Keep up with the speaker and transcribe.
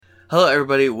Hello,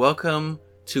 everybody. Welcome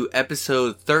to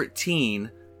episode 13,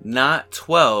 not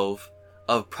 12,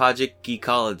 of Project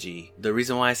Geekology. The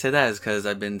reason why I say that is because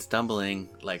I've been stumbling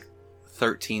like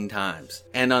 13 times.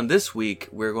 And on this week,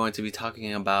 we're going to be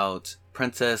talking about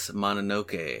Princess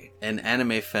Mononoke, an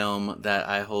anime film that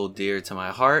I hold dear to my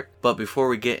heart. But before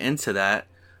we get into that,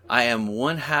 I am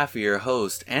one half of your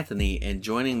host, Anthony, and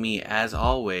joining me as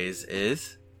always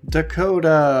is...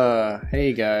 Dakota!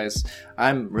 Hey guys,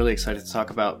 I'm really excited to talk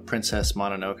about Princess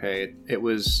Mononoke. It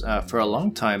was, for a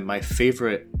long time, my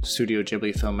favorite Studio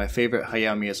Ghibli film, my favorite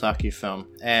Hayao Miyazaki film.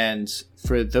 And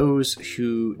for those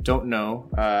who don't know,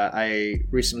 I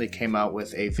recently came out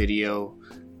with a video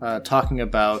talking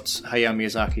about Hayao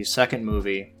Miyazaki's second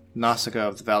movie, Nausicaa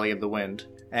of the Valley of the Wind.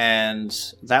 And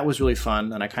that was really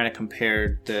fun, and I kind of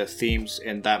compared the themes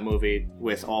in that movie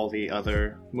with all the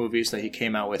other movies that he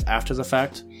came out with after the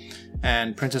fact.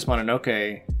 And Princess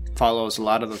Mononoke follows a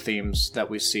lot of the themes that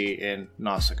we see in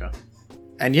Nausicaa.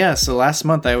 And yeah, so last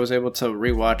month I was able to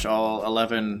rewatch all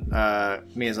 11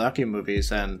 Miyazaki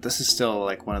movies, and this is still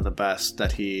like one of the best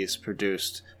that he's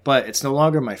produced. But it's no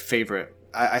longer my favorite.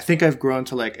 I think I've grown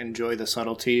to like enjoy the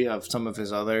subtlety of some of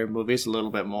his other movies a little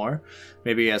bit more,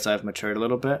 maybe as I've matured a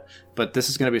little bit. But this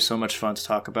is going to be so much fun to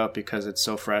talk about because it's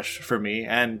so fresh for me,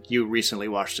 and you recently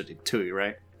watched it too,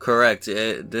 right? Correct.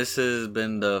 This has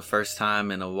been the first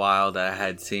time in a while that I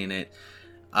had seen it.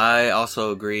 I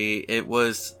also agree. It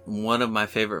was one of my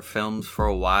favorite films for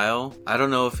a while. I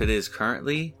don't know if it is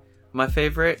currently my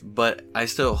favorite, but I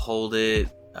still hold it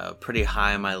pretty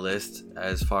high on my list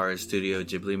as far as Studio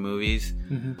Ghibli movies.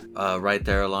 Right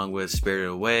there along with Spirited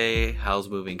Away, Howl's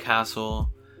Moving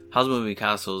Castle. Howl's Moving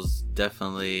Castle is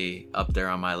definitely up there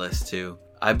on my list too.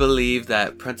 I believe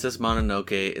that Princess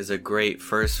Mononoke is a great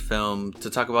first film to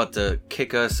talk about, to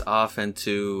kick us off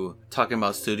into talking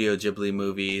about Studio Ghibli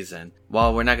movies. And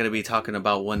while we're not going to be talking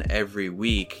about one every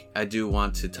week, I do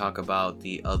want to talk about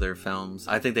the other films.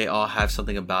 I think they all have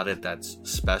something about it that's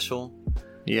special.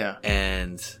 Yeah.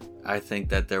 And I think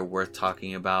that they're worth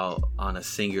talking about on a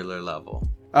singular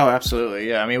level. Oh, absolutely.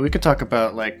 Yeah. I mean, we could talk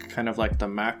about like kind of like the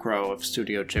macro of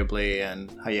Studio Ghibli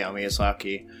and Hayao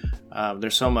Miyazaki.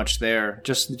 There's so much there.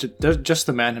 Just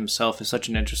the man himself is such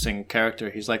an interesting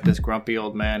character. He's like this grumpy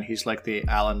old man. He's like the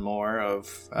Alan Moore of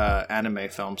anime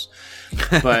films.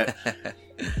 But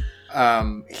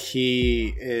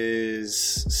he is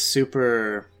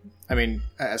super... I mean,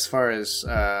 as far as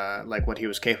like what he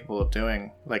was capable of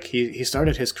doing, like he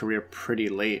started his career pretty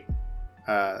late.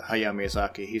 Hayao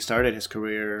Miyazaki. He started his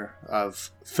career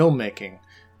of filmmaking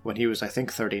when he was, I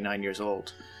think, 39 years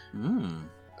old.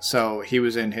 So he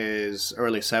was in his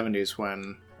early 70s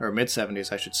or mid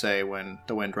 70s, I should say, when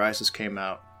The Wind Rises came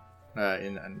out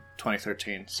in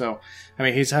 2013. So, I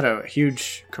mean, he's had a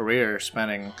huge career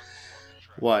spanning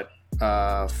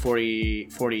 40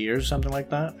 years, something like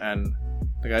that, and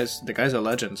the guy's a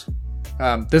legend.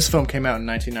 This film came out in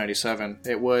 1997.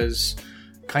 It was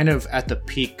kind of at the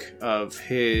peak of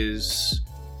his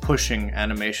pushing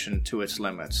animation to its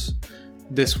limits.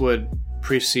 This would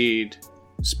precede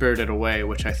Spirited Away,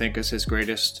 which I think is his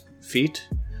greatest feat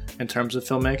in terms of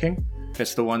filmmaking.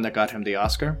 It's the one that got him the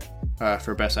Oscar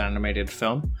for Best Animated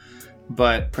Film.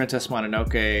 But Princess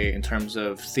Mononoke, in terms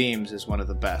of themes, is one of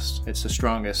the best. It's the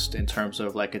strongest in terms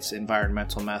of like its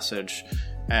environmental message,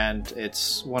 and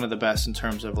it's one of the best in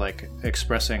terms of like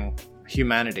expressing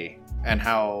humanity and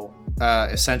how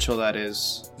essential that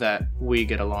is, that we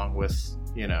get along with,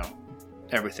 you know,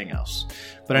 everything else.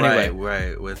 But anyway,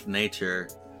 right, with nature.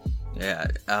 Yeah,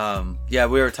 yeah,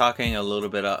 we were talking a little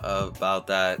bit about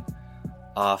that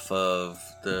off of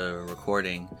the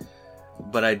recording.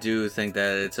 But I do think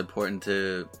that it's important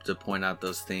to point out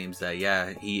those themes that,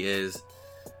 yeah, he is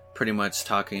pretty much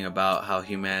talking about how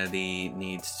humanity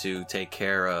needs to take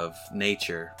care of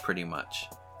nature, pretty much.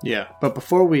 Yeah, but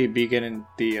before we begin in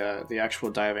the actual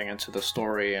diving into the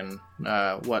story and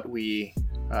what we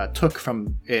took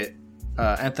from it,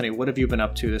 Anthony, what have you been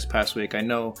up to this past week? I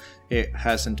know it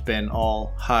hasn't been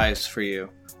all highs for you.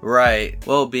 Right.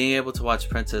 Well, being able to watch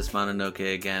Princess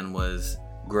Mononoke again was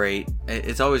great.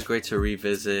 It's always great to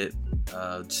revisit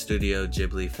Studio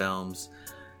Ghibli films.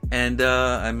 And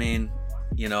I mean,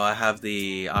 you know, I have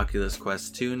the Oculus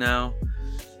Quest 2 now,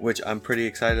 which I'm pretty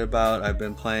excited about. I've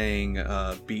been playing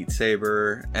Beat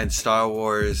Saber and Star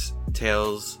Wars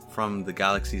Tales from the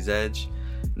Galaxy's Edge,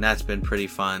 and that's been pretty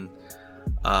fun.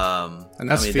 And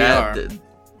that's VR.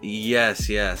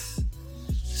 Yes.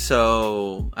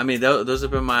 So, I mean, those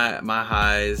have been my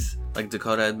highs. Like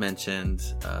Dakota had mentioned,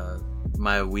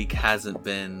 my week hasn't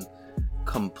been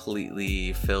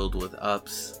completely filled with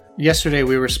ups. Yesterday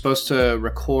we were supposed to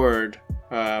record,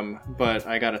 but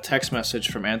I got a text message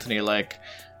from Anthony like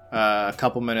a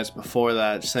couple minutes before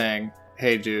that saying,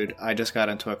 "Hey dude, I just got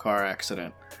into a car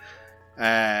accident."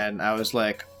 And I was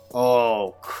like,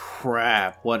 "Oh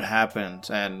crap, what happened?"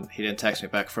 And he didn't text me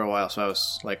back for a while, so I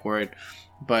was like worried.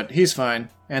 But he's fine.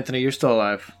 Anthony, you're still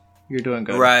alive. You're doing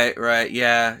good. Right.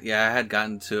 Yeah, I had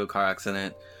gotten into a car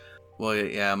accident. Well,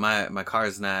 yeah, my car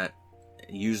is not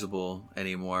usable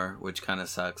anymore, which kind of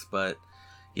sucks. But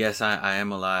yes, I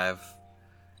am alive,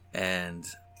 and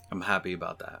I'm happy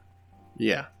about that.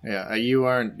 Yeah.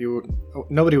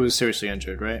 Nobody was seriously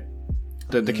injured, right?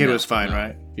 The kid was fine,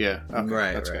 right? Yeah. Okay,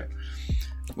 right. That's right.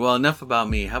 good. Well, enough about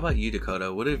me. How about you,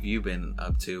 Dakota? What have you been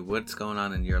up to? What's going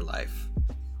on in your life?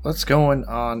 What's going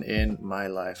on in my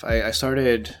life? I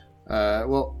started.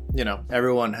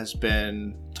 Everyone has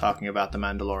been talking about The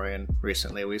Mandalorian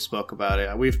recently. We spoke about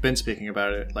it. We've been speaking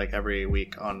about it like every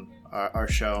week on our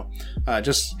show,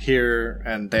 just here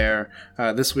and there.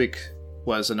 This week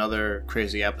was another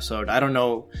crazy episode. I don't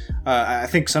know. I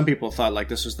think some people thought like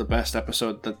this was the best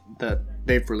episode that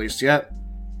they've released yet.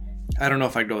 I don't know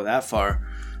if I'd go that far,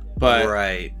 but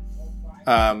right.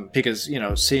 Because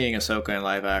seeing Ahsoka in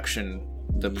live action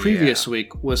the previous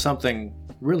week was something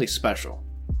really special.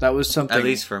 That was something, at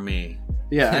least for me.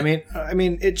 Yeah, I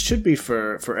mean, it should be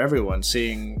for everyone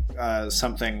seeing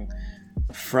something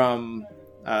from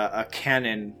a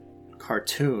canon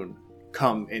cartoon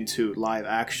come into live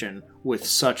action with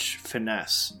such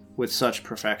finesse, with such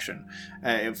perfection.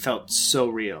 It felt so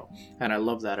real, and I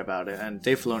love that about it. And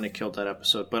Dave Filoni killed that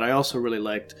episode. But I also really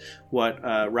liked what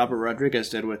Robert Rodriguez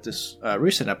did with this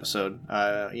recent episode.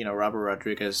 Robert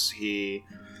Rodriguez, he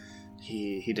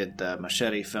did the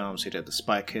Machete films, he did the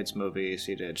Spy Kids movies,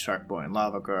 he did Shark Boy and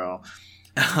Lava Girl.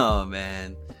 Oh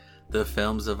man, the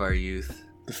films of our youth.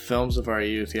 The films of our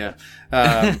youth, yeah.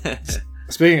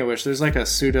 Speaking of which, there's like a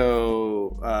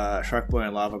pseudo Shark Boy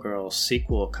and Lava Girl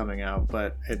sequel coming out,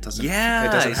 but it doesn't. Yeah,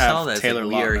 it doesn't I have saw that. Taylor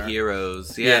We Are Lautner.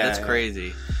 Heroes. Yeah, that's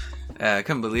crazy. I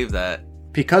couldn't believe that.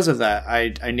 Because of that,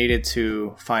 I needed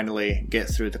to finally get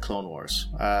through the Clone Wars.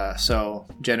 So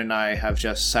Jen and I have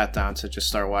just sat down to just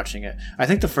start watching it. I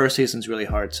think the first season's really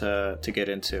hard to get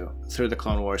into through the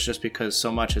Clone Wars, just because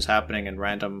so much is happening in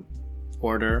random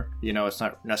order. It's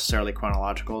not necessarily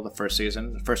chronological. The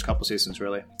first couple seasons,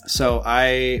 really. So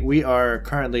we are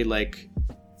currently like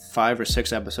 5 or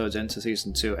 6 episodes into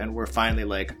season 2, and we're finally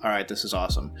like, all right, this is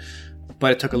awesome.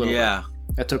 But it took a little bit.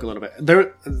 It took a little bit.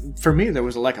 For me, there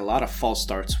was like a lot of false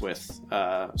starts with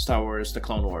Star Wars: The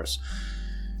Clone Wars.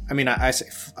 I mean, I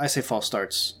say false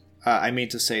starts. I mean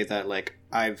to say that like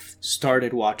I've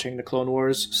started watching The Clone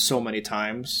Wars so many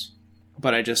times,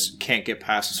 but I just can't get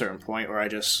past a certain point, or I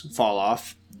just fall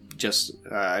off.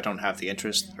 I don't have the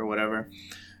interest or whatever.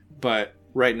 But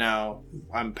right now,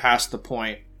 I'm past the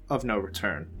point of no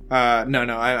return.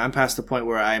 I'm past the point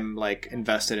where I'm like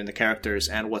invested in the characters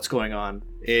and what's going on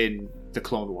in the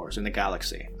Clone Wars, in the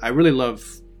galaxy. I really love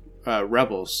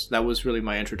Rebels. That was really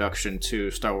my introduction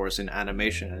to Star Wars in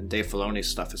animation, and Dave Filoni's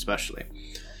stuff especially.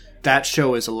 That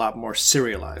show is a lot more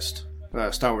serialized.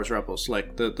 Star Wars Rebels,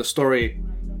 like the story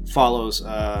follows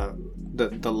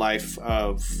the life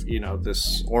of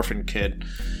this orphan kid,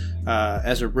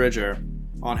 Ezra Bridger,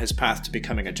 on his path to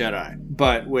becoming a Jedi.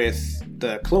 But with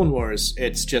the Clone Wars,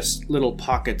 it's just little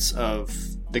pockets of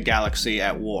the galaxy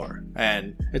at war,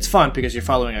 and it's fun because you're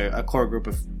following a core group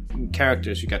of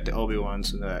characters. You got the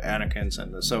Obi-Wans and the Anakins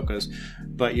and the Ahsokas,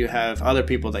 but you have other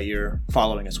people that you're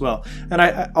following as well,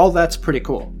 and all that's pretty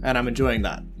cool, and I'm enjoying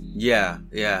that. Yeah.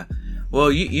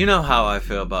 Well, you know how I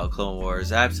feel about Clone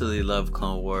Wars. I absolutely love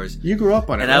Clone Wars. You grew up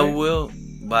on it, and right? I will.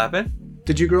 What happened?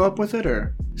 Did you grow up with it,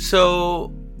 or?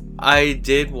 So I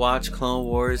did watch Clone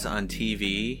Wars on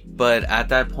TV, but at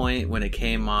that point when it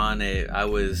came on, I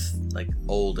was like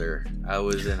older. I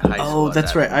was in high school. Oh,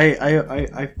 that's right.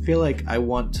 I feel like I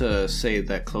want to say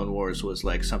that Clone Wars was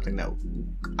like something that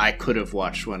I could have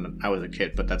watched when I was a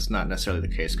kid, but that's not necessarily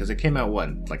the case because it came out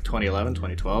like 2011,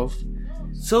 2012.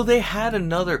 So they had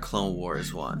another Clone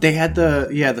Wars one. They had the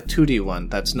 2D one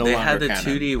that's no longer canon. They had the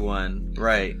 2D one,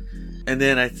 right? And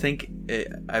then I think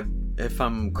if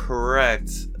I'm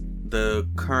correct, the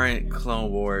current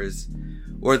Clone Wars,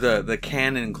 or the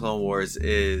canon Clone Wars,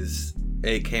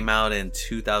 it came out in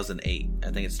 2008.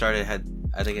 I think it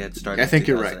had started. I think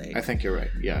you're right. Yeah, I think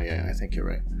you're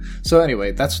right. So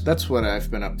anyway, that's what I've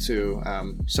been up to.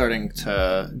 Starting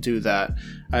to do that.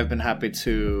 I've been happy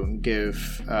to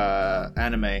give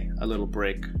anime a little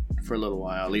break for a little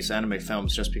while, at least anime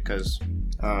films, just because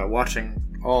watching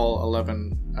all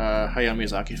 11 Hayao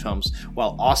Miyazaki films,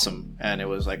 while awesome, and it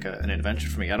was like an adventure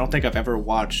for me. I don't think I've ever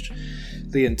watched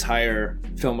the entire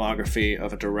filmography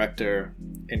of a director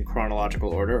in chronological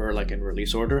order or like in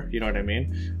release order. You know what I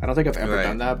mean? I don't think I've ever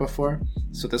done that before.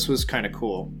 So this was kind of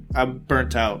cool. I'm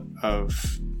burnt out of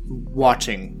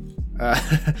watching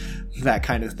that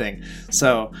kind of thing.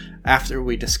 So after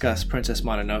we discuss Princess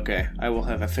Mononoke, I will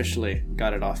have officially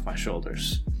got it off my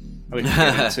shoulders. We can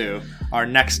get into our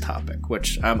next topic,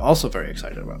 which I'm also very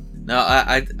excited about. No,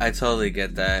 I totally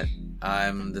get that.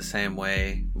 I'm the same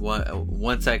way.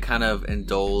 Once I kind of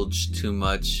indulge too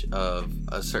much of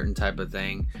a certain type of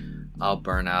thing, I'll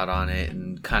burn out on it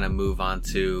and kind of move on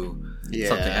to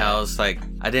something else. Like,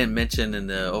 I didn't mention in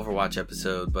the Overwatch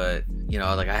episode, but, you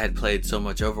know, like, I had played so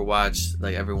much Overwatch,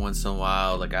 like, every once in a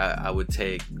while, like, I would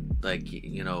take, like,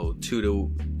 you know,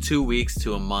 2 weeks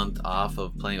to a month off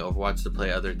of playing Overwatch to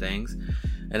play other things.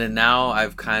 And then now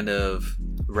I've kind of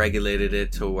regulated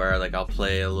it to where, like, I'll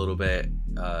play a little bit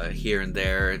here and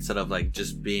there instead of, like,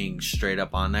 just being straight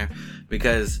up on there.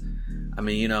 Because, I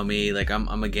mean, you know me, like,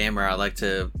 I'm a gamer. I like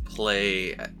to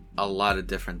play a lot of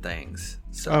different things.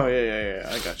 So. Oh, yeah.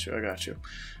 I got you.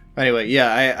 Anyway,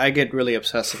 yeah, I get really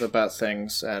obsessive about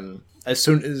things, and as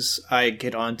soon as I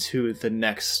get onto the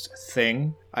next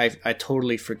thing, I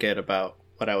totally forget about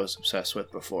what I was obsessed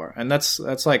with before. And that's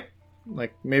like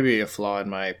maybe a flaw in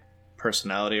my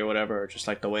personality or whatever, or just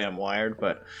like the way I'm wired,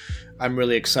 but I'm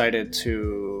really excited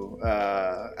to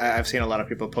I've seen a lot of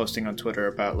people posting on Twitter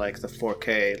about like the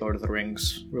 4K Lord of the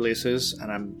Rings releases,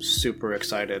 and I'm super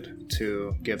excited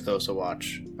to give those a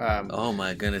watch. Oh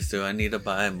my goodness, do I need to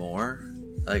buy more?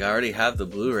 Like, I already have the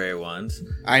Blu-ray ones. So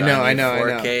I know.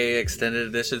 4K extended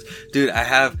editions. Dude, I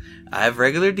have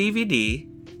regular DVD,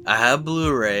 I have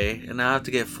Blu-ray, and I have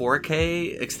to get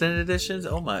 4K extended editions?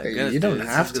 Oh my goodness. You don't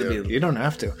have to. You don't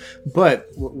have to. But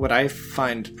what I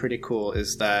find pretty cool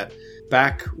is that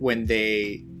back when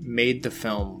they made the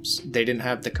films, they didn't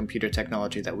have the computer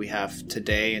technology that we have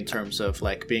today in terms of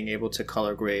like being able to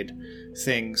color grade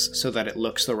things so that it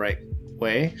looks the right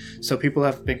way. So people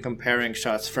have been comparing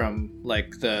shots from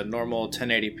like the normal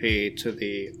 1080p to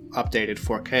the updated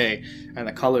 4K, and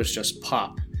the colors just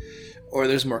pop. Or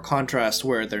there's more contrast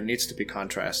where there needs to be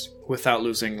contrast without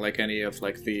losing like any of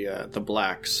like the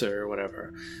blacks or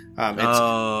whatever.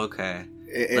 Okay.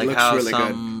 It like looks how really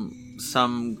good.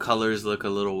 Some colors look a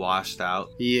little washed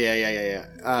out. Yeah.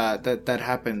 That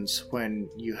happens when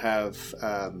you have.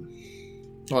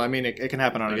 Well, I mean, it can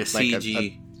happen on like a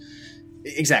CG.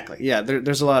 Exactly. Yeah.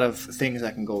 There's a lot of things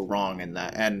that can go wrong in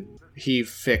that, and he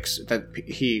fixed that.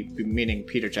 He, meaning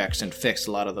Peter Jackson, fixed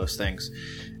a lot of those things.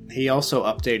 He also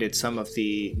updated some of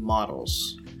the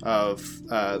models of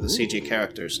the CG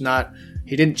characters.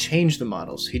 He didn't change the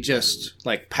models. He just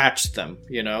like patched them.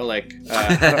 You know, like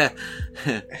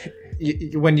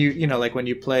when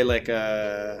you play like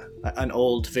an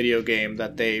old video game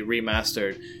that they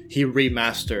remastered. He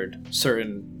remastered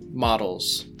certain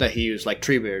models that he used, like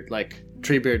Treebeard. Like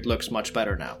Treebeard looks much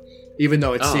better now, even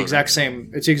though it's the exact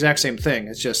same. It's the exact same thing.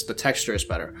 It's just the texture is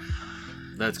better.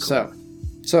 That's cool.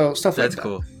 So stuff like that. That's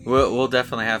cool. We'll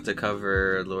definitely have to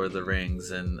cover Lord of the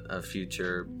Rings in a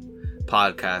future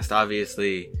podcast,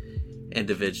 obviously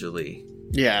individually.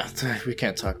 Yeah, we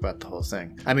can't talk about the whole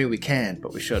thing. I mean, we can,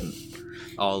 but we shouldn't.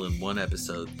 All in one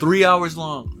episode. 3 hours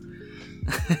long.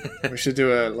 We should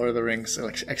do a Lord of the Rings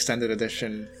extended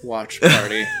edition watch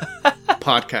party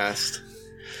podcast.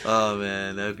 Oh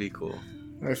man, that'd be cool.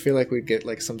 I feel like we'd get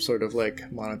like some sort of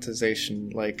like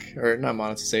monetization, or not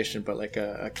monetization, but like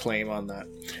a claim on that.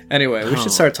 Anyway, we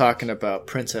should start talking about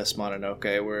Princess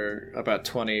Mononoke. We're about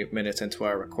 20 minutes into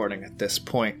our recording at this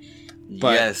point.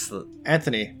 But yes.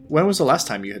 Anthony, when was the last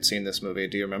time you had seen this movie?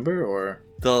 Do you remember? Or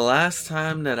the last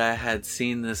time that I had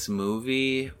seen this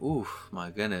movie, my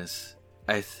goodness.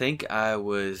 I think I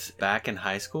was back in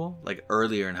high school, like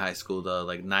earlier in high school though,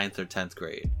 like 9th or 10th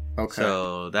grade. Okay.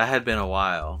 So that had been a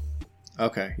while.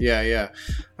 Okay, yeah.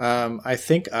 I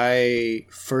think I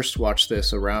first watched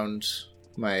this around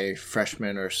my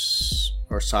freshman or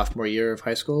sophomore year of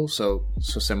high school, so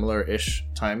similar-ish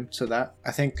time to that.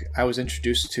 I think I was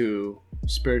introduced to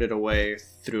Spirited Away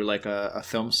through like a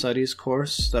film studies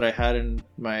course that I had in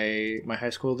my high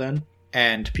school then.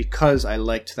 And because I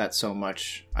liked that so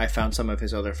much, I found some of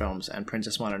his other films, and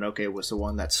Princess Mononoke was the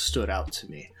one that stood out to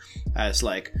me as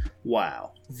like,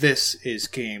 wow, this is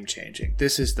game-changing.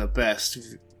 This is the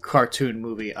best cartoon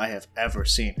movie I have ever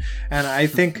seen. And I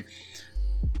think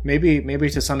maybe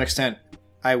to some extent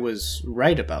I was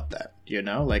right about that, you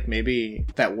know? Like maybe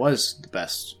that was the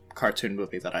best cartoon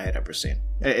movie that I had ever seen.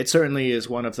 It certainly is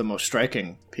one of the most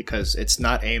striking because it's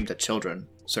not aimed at children,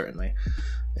 certainly.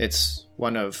 It's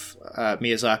one of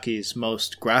Miyazaki's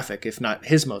most graphic, if not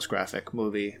his most graphic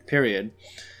movie, period.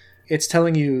 it's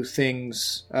telling you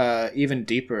things even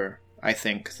deeper, I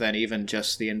think, than even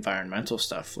just the environmental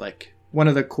stuff. Like, one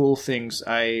of the cool things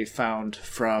I found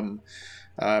from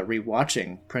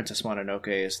rewatching Princess Mononoke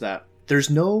is that there's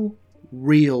no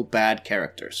real bad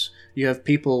characters. You have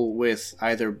people with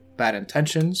either bad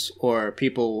intentions or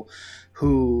people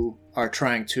who are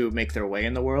trying to make their way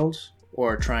in the world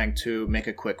or trying to make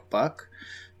a quick buck,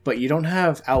 but you don't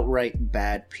have outright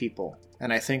bad people.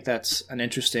 And I think that's an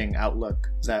interesting outlook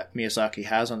that Miyazaki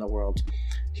has on the world.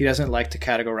 He doesn't like to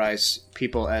categorize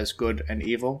people as good and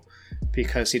evil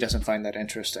because he doesn't find that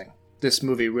interesting. This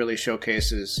movie really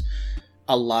showcases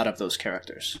a lot of those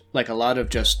characters, like a lot of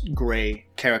just gray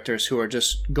characters who are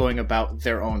just going about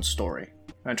their own story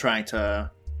and trying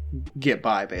to get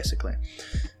by, basically.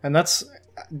 And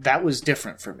that was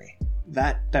different for me.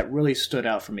 That really stood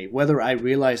out for me. Whether I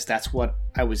realized that's what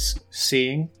I was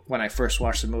seeing when I first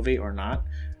watched the movie or not,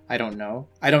 I don't know.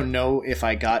 I don't know if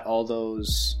I got all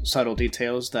those subtle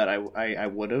details that I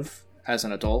would have as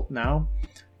an adult now,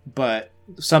 but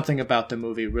something about the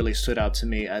movie really stood out to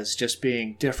me as just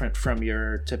being different from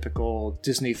your typical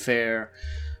Disney fare,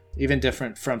 even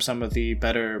different from some of the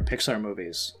better Pixar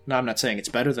movies. No, I'm not saying it's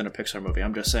better than a Pixar movie.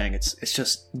 I'm just saying it's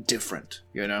just different,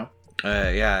 you know?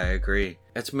 Yeah, I agree.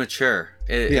 It's mature.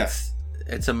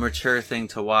 It's a mature thing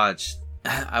to watch.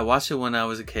 I watched it when I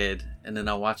was a kid, and then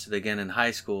I watched it again in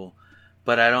high school,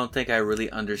 but I don't think I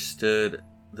really understood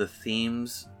the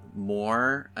themes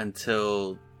more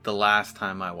until the last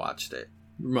time I watched it.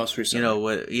 Most recently. You know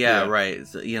what? Yeah, right.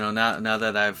 So, you know, now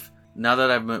that I've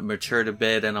matured a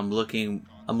bit, and I'm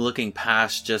looking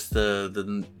past just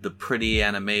the pretty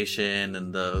animation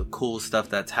and the cool stuff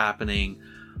that's happening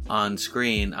on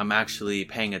screen. I'm actually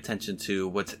paying attention to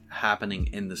what's happening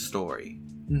in the story.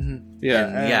 Mm-hmm. Yeah,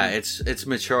 and yeah, it's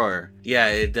mature. Yeah,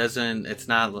 it's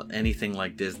not anything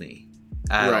like Disney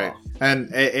at all.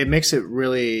 And it makes it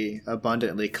really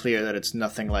abundantly clear that it's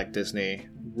nothing like Disney.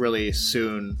 Really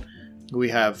soon, we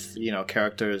have, you know,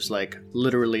 characters like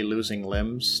literally losing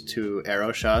limbs to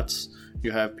arrow shots.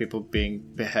 You have people being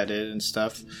beheaded and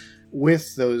stuff.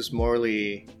 With those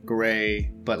morally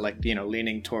gray, but like, you know,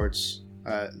 leaning towards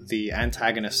the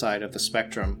antagonist side of the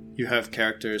spectrum, you have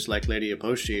characters like Lady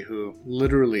Eboshi, who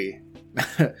literally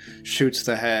shoots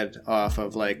the head off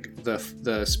of like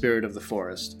the spirit of the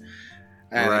forest,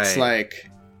 and it's like,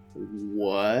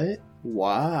 what?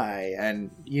 Why?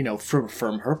 And you know,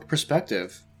 from her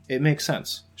perspective, it makes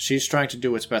sense. She's trying to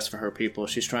do what's best for her people.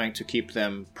 She's trying to keep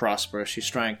them prosperous. She's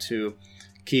trying to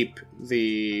keep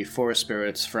the forest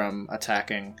spirits from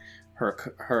attacking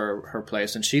her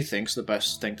place, and she thinks the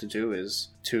best thing to do is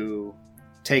to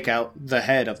take out the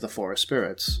head of the forest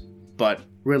spirits. But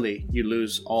really, you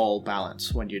lose all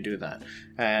balance when you do that,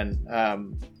 and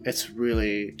it's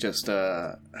really just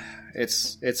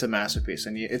it's a masterpiece.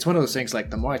 And it's one of those things,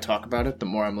 like, the more I talk about it, the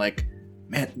more I'm like,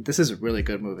 man, this is a really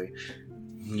good movie.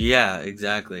 Yeah,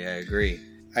 exactly. I agree.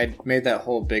 I made that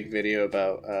whole big video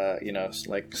about, you know,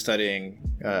 like studying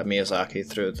Miyazaki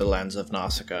through the lens of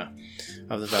Nausicaa,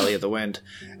 of the Valley of the Wind.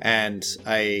 And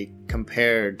I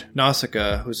compared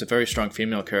Nausicaa, who's a very strong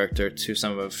female character, to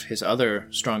some of his other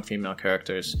strong female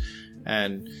characters.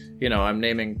 And, you know, I'm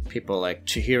naming people like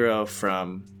Chihiro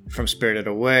from Spirited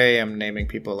Away. I'm naming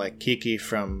people like Kiki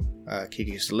from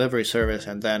Kiki's Delivery Service.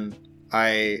 And then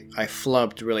I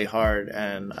flubbed really hard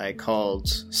and I called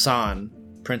San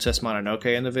Princess Mononoke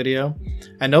in the video,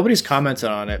 and nobody's commented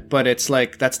on it, but it's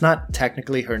like, that's not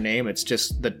technically her name, it's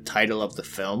just the title of the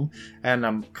film, and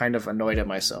I'm kind of annoyed at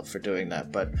myself for doing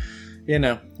that. But you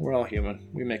know, we're all human,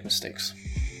 we make mistakes.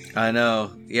 I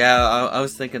know. Yeah, I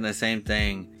was thinking the same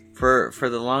thing for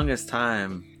the longest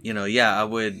time. You know, yeah, I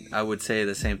would say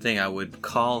the same thing. I would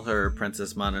call her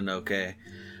Princess Mononoke,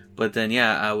 but then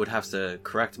I would have to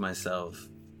correct myself,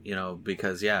 you know,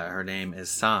 because her name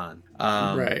is San.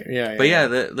 Right. Yeah.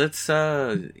 But let's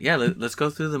go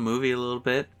through the movie a little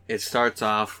bit. It starts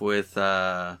off with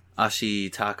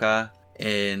Ashitaka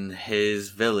in his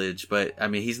village, but I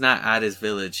mean, he's not at his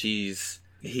village. He's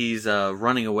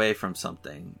running away from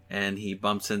something, and he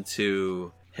bumps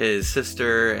into his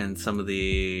sister and some of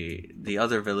the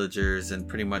other villagers, and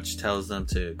pretty much tells them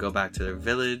to go back to their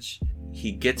village.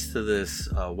 He gets to this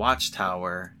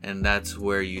watchtower, and that's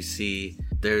where you see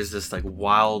there's this like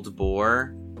wild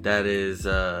boar that is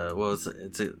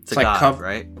it's a like god,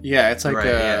 right? Yeah, it's like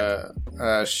a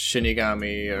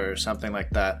Shinigami or something like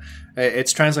that.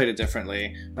 It's translated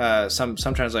differently. Some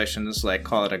translations like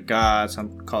call it a god,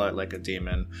 some call it like a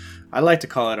demon. I like to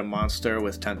call it a monster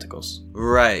with tentacles.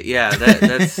 Right. Yeah.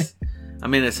 That's. I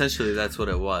mean, essentially, that's what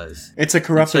it was. It's a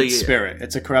corrupted spirit.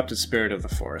 It's a corrupted spirit of the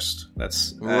forest.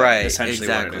 That's right. essentially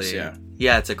exactly. what it is. Yeah.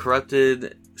 Yeah, it's a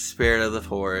corrupted spirit of the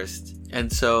forest.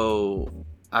 And so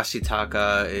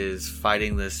Ashitaka is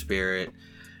fighting this spirit,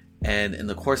 and in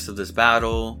the course of this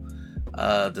battle,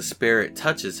 the spirit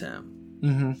touches him.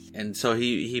 And so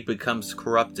he becomes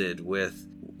corrupted with...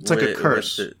 It's like a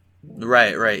curse.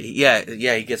 Right. Yeah,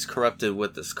 he gets corrupted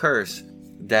with this curse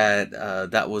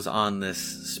that was on this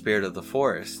spirit of the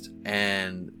forest.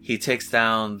 And he takes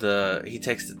down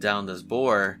this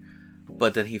boar,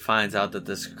 but then he finds out that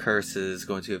this curse is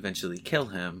going to eventually kill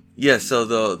him. Yeah, so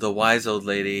the wise old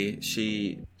lady,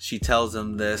 she tells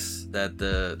him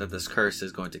that this curse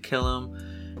is going to kill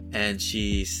him, and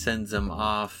she sends him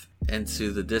off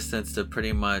into the distance to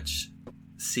pretty much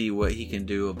see what he can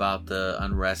do about the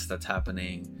unrest that's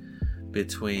happening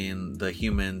between the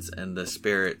humans and the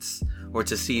spirits, or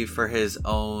to see for his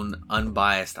own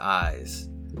unbiased eyes.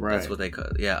 Right. That's what they call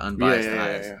it. Yeah, unbiased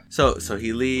eyes. Yeah. So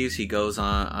he leaves, he goes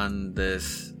onto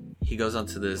this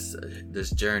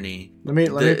journey. Let me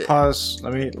pause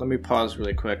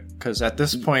really quick, because at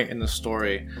this point in the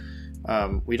story,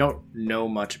 we don't know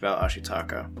much about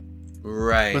Ashitaka.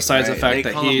 Right. Besides the fact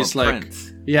that he's like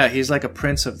prince. Yeah, he's like a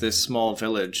prince of this small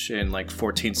village in like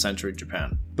 14th century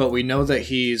Japan. But we know that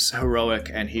he's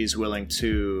heroic and he's willing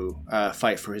to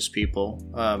fight for his people.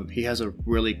 He has a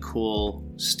really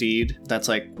cool steed that's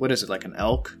like, what is it, like an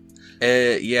elk?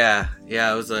 Yeah,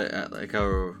 it was like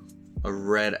a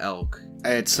red elk.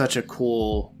 It's such a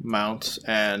cool mount,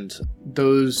 and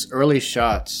those early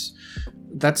shots,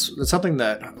 that's something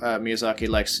that Miyazaki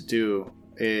likes to do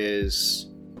is...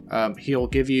 he'll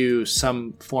give you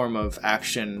some form of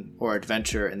action or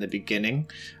adventure in the beginning,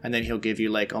 and then he'll give you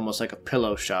like almost like a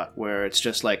pillow shot where it's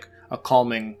just like a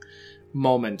calming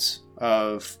moment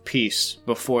of peace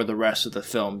before the rest of the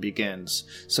film begins.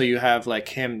 So you have like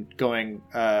him going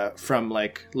from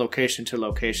like location to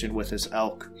location with his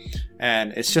elk,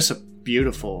 and it's just a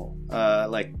beautiful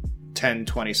like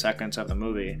 10-20 seconds of the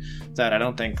movie that I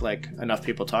don't think like enough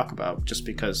people talk about, just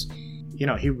because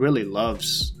he really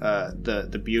loves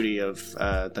the beauty of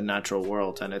the natural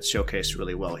world, and it's showcased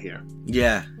really well here.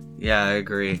 Yeah, I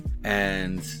agree.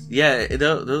 And yeah,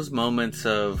 those moments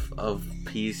of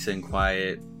peace and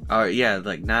quiet are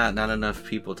like not enough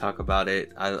people talk about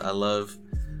it. I love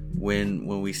when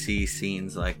we see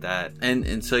scenes like that.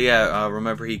 And so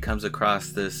remember he comes across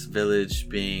this village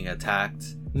being attacked,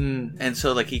 and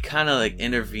so like he kind of like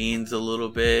intervenes a little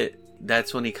bit.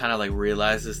 That's when he kind of like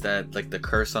realizes that like the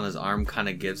curse on his arm kind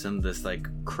of gives him this like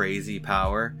crazy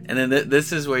power. And then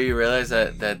this is where you realize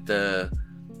that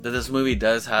this movie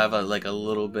does have a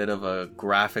little bit of a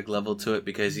graphic level to it,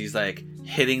 because he's like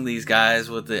hitting these guys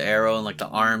with the arrow and like the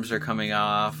arms are coming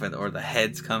off or the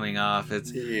head's coming off.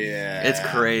 It's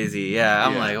crazy. Yeah,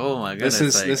 I'm like, oh my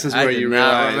goodness. This is where you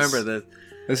realize. Remember this.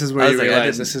 This is where you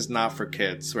realize this is not for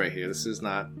kids right here. This is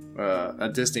not a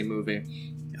Disney movie.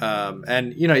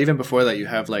 And even before that, you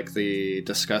have like the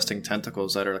disgusting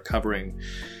tentacles that are covering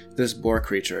this boar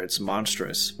creature. It's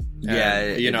monstrous.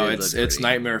 And, it's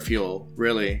nightmare fuel,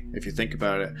 really, if you think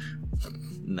about it.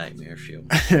 Nightmare fuel.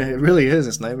 It really is.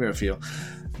 It's nightmare fuel.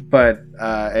 But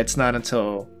it's not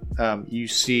until you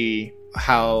see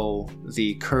how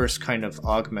the curse kind of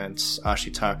augments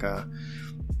Ashitaka,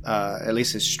 at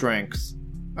least his strength,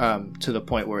 to the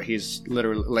point where he's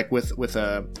literally like with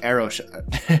a arrow shot,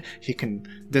 he can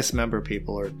dismember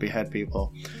people or behead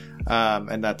people,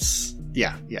 and that's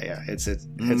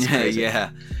it's crazy.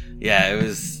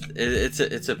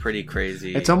 It's a pretty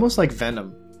crazy. It's almost like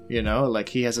Venom, like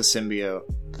he has a symbiote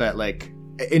that like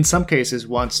in some cases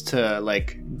wants to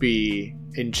like be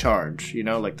in charge,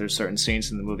 like there's certain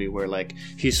scenes in the movie where like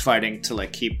he's fighting to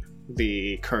like keep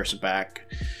the curse back,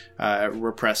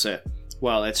 repress it,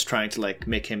 while it's trying to like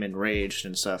make him enraged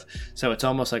and stuff. So it's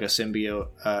almost like a symbiote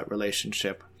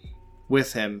relationship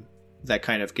with him that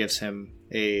kind of gives him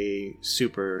a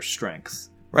super strength.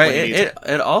 Right.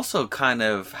 It also kind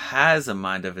of has a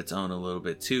mind of its own a little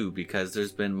bit too, because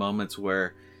there's been moments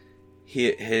where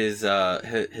his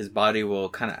body will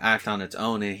kind of act on its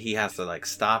own and he has to like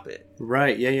stop it.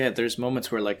 Right. Yeah. There's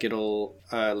moments where like it'll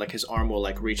like his arm will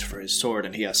like reach for his sword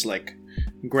and he has to like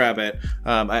grab it.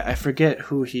 I forget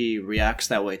who he reacts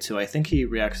that way to. I think he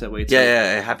reacts that way to.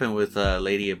 Yeah, it happened with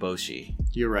Lady Eboshi.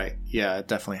 You're right. Yeah, it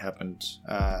definitely happened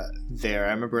there.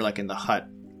 I remember like in the hut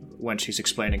when she's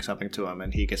explaining something to him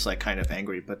and he gets like kind of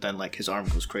angry, but then like his arm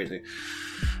goes crazy.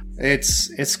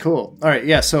 It's cool. All right,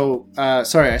 yeah. So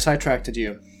sorry, I sidetracked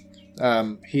you.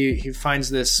 He finds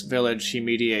this village. He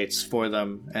mediates for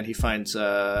them, and he finds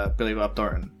Billy Bob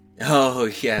Thornton. Oh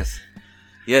yes.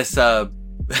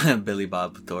 Billy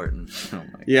Bob Thornton. Oh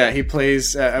my Yeah, he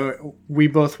plays. We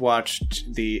both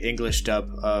watched the English dub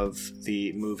of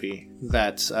the movie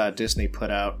that Disney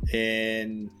put out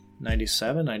in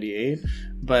 97, 98.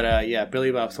 But yeah,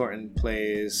 Billy Bob Thornton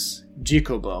plays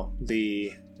Jikobo,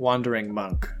 the wandering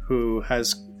monk, who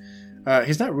has.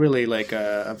 He's not really like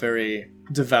a very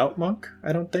devout monk,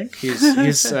 I don't think. He's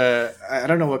I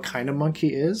don't know what kind of monk he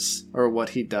is or what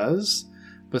he does,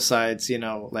 besides,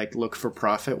 like look for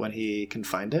profit when he can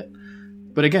find it.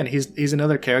 But again, he's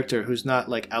another character who's not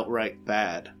like outright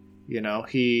bad.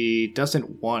 He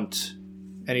doesn't want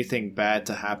anything bad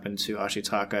to happen to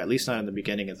Ashitaka, at least not in the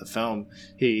beginning of the film.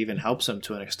 He even helps him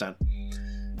to an extent.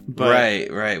 But,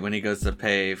 right. When he goes to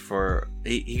pay for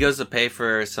he goes to pay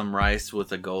for some rice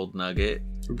with a gold nugget.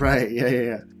 Right.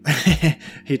 Yeah.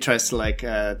 He tries to like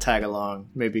tag along,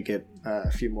 maybe get a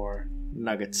few more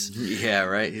nuggets. Yeah,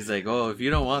 right. He's like, "Oh, if you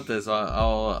don't want this,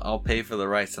 I'll pay for the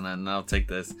rice, and then I'll take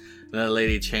this." And the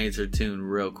lady changed her tune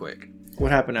real quick.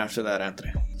 What happened after that,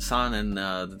 Anthony? San and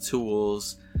the two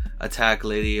wolves attack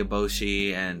Lady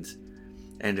Eboshi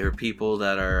and her people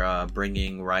that are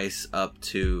bringing rice up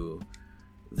to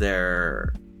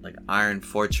their like iron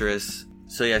fortress.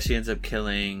 So yeah, she ends up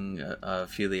killing a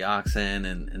few of the oxen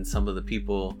and some of the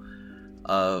people,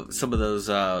 some of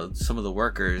the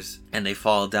workers, and they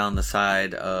fall down the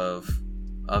side of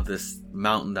this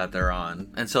mountain that they're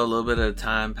on. And so a little bit of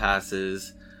time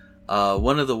passes.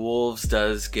 One of the wolves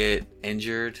does get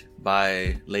injured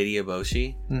by Lady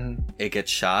Eboshi. Mm-hmm. It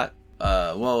gets shot.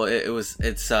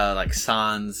 It's like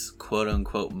San's quote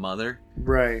unquote mother.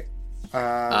 Right.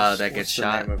 That gets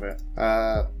shot. What's the name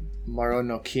of it? Maro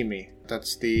no Kimi.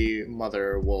 That's the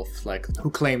mother wolf, like who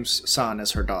claims San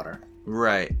as her daughter.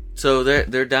 Right. So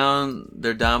they're down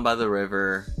by the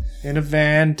river. In a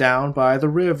van down by the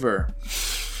river.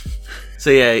 So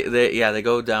they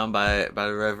go down by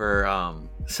the river.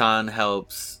 San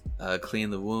helps clean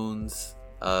the wounds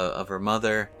of her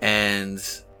mother, and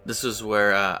this is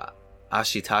where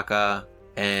Ashitaka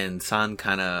and San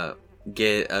kind of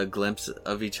get a glimpse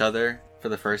of each other for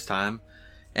the first time.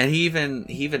 And he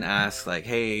even asks like,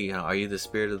 "Hey, are you the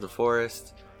spirit of the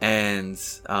forest?" And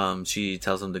she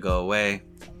tells him to go away.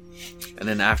 And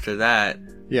then after that,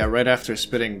 yeah, right after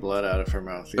spitting blood out of her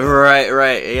mouth. Yeah.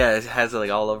 Right, yeah, it has it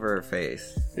like all over her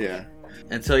face. Yeah.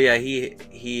 And so yeah, he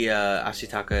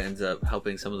Ashitaka ends up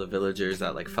helping some of the villagers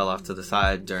that like fell off to the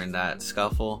side during that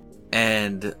scuffle,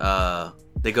 and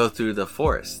they go through the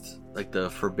forest. Like the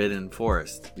forbidden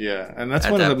forest. Yeah, and that's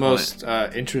one of the most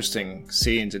interesting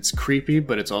scenes. It's creepy,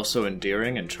 but it's also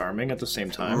endearing and charming at the same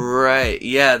time. Right.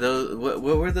 Yeah. Those. What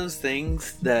were those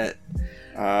things that?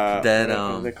 What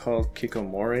are they called?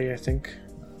 Kikomori, I think.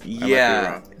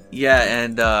 Yeah. Yeah,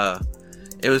 and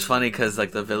it was funny because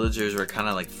like the villagers were kind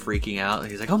of like freaking out.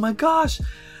 He's like, "Oh my gosh,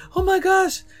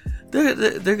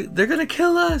 they're gonna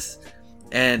kill us!"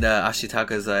 And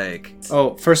Ashitaka's like,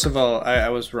 "Oh, first of all, I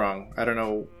was wrong. I don't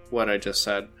know what I just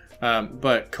said,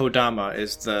 but Kodama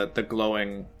is the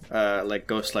glowing like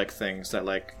ghost like things that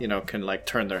like can like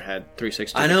turn their head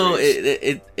 360 I know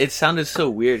degrees. it sounded so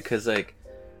weird because like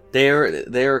they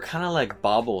were kind of like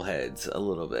bobbleheads a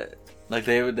little bit. Like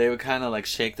they would kind of like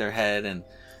shake their head, and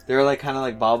they were like kind of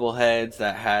like bobbleheads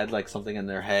that had like something in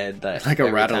their head that like a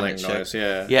rattling noise.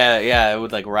 Yeah, it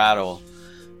would like rattle.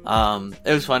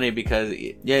 It was funny because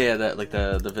that like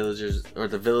the villagers or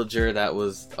the villager that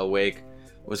was awake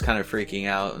was kind of freaking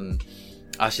out, and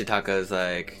Ashitaka is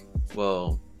like,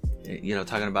 well,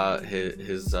 talking about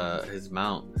his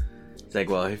mount. It's like,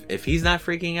 well, if he's not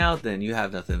freaking out, then you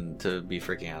have nothing to be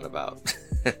freaking out about.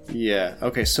 Yeah.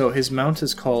 Okay. So his mount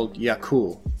is called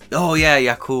Yakul. Oh yeah,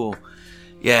 Yakul.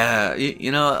 Yeah,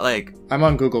 like I'm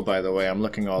on Google, by the way. I'm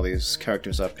looking all these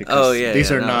characters up because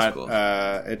these are not. Cool.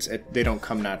 They don't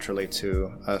come naturally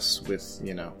to us with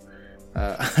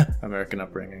American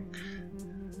upbringing.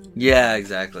 Yeah,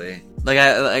 exactly. Like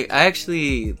I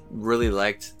actually really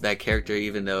liked that character,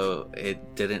 even though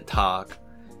it didn't talk.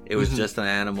 It was just an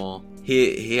animal.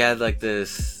 He had like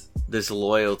this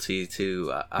loyalty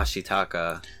to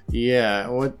Ashitaka.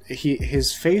 Yeah,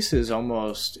 his face is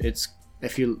almost. It's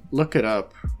if you look it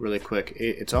up really quick,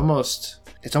 it's almost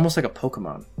like a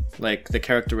Pokemon. Like the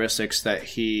characteristics that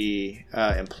he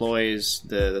employs,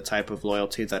 the type of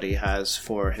loyalty that he has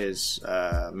for his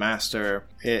master,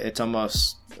 it's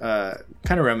almost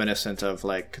kind of reminiscent of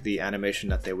like the animation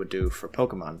that they would do for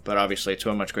Pokemon, but obviously to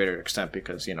a much greater extent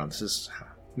because this is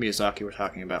Miyazaki we're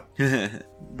talking about.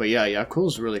 But yeah,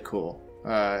 Yakul's really cool,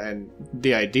 and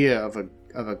the idea of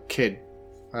a kid,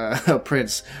 a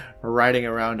prince riding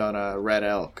around on a red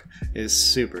elk is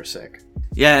super sick.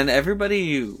 Yeah, and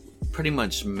everybody pretty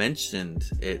much mentioned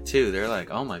it too. They're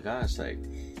like, "Oh my gosh, like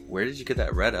where did you get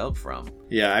that red elk from?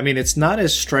 Yeah, I mean, it's not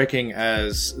as striking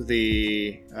as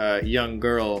the young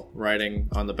girl riding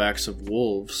on the backs of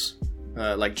wolves,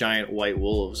 like giant white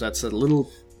wolves. That's a little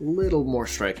more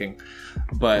striking,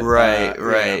 but right.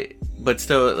 Yeah. But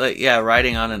still, like, yeah,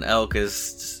 riding on an elk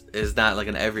is not like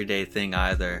an everyday thing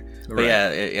either. But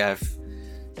Right.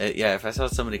 if I saw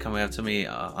somebody coming up to me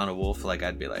on a wolf, like,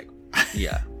 I'd be like,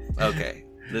 yeah, okay,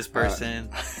 this person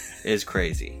is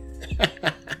crazy.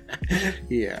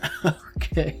 Yeah.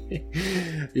 Okay.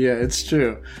 Yeah, it's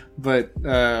true, but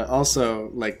also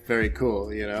like very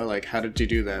cool. You know, like, how did you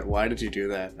do that? Why did you do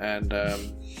that? And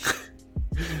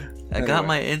I got anyway.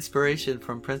 my inspiration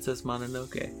from Princess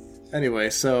Mononoke. Anyway,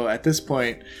 so at this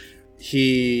point,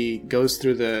 he goes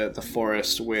through the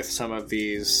forest with some of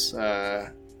these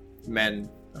men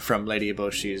from Lady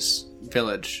Eboshi's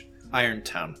village,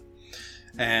 Irontown,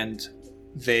 and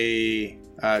they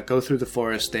go through the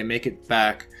forest. They make it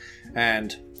back,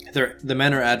 and the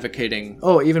men are advocating.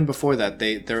 Oh, even before that,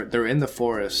 they're in the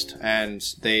forest, and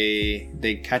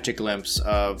they catch a glimpse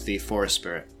of the forest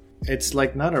spirit. It's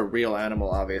like not a real animal,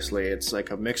 obviously. It's like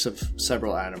a mix of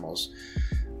several animals.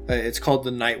 It's called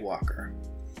the Nightwalker.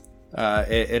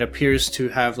 It appears to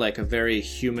have like a very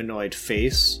humanoid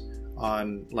face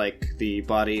on like the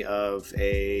body of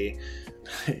a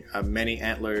many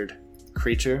antlered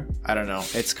creature. I don't know.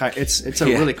 It's a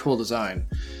really cool design.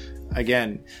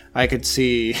 Again, I could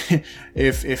see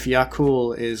if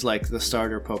Yakul is like the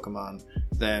starter Pokemon,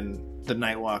 then the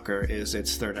Nightwalker is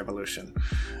its third evolution.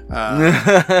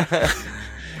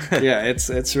 Yeah,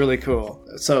 it's really cool.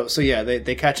 So yeah,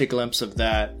 they catch a glimpse of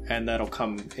that, and that'll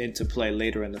come into play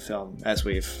later in the film, as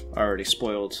we've already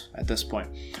spoiled at this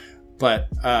point. But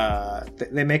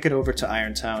they make it over to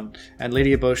Irontown, and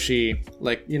Lady Eboshi,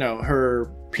 like, you know,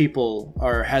 her people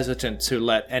are hesitant to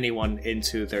let anyone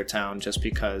into their town just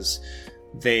because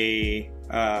they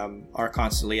are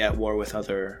constantly at war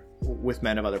with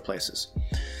men of other places.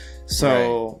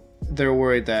 So they're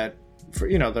worried that,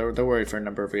 they're worried for a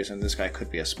number of reasons. This guy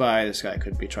could be a spy. This guy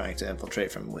could be trying to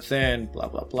infiltrate from within. Blah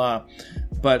blah blah.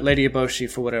 But Lady Eboshi,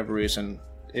 for whatever reason,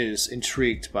 is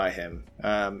intrigued by him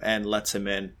and lets him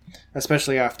in,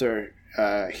 especially after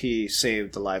he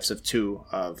saved the lives of two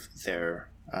of their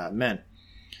men.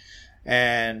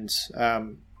 And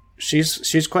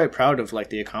she's quite proud of like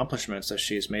the accomplishments that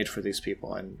she's made for these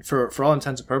people, and for all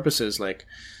intents and purposes, like,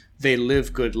 they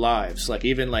live good lives. Like,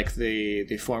 even like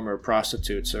the former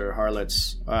prostitutes or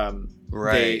harlots,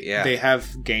 they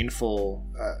have gainful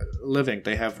living.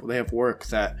 They have work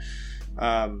that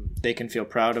they can feel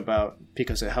proud about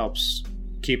because it helps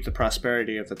keep the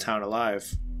prosperity of the town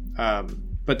alive.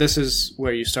 But this is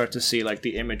where you start to see like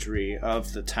the imagery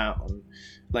of the town,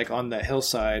 like on the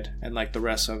hillside, and like the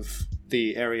rest of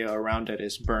the area around it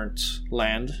is burnt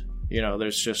land. You know,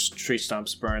 there's just tree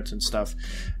stumps burnt and stuff.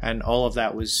 And all of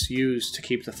that was used to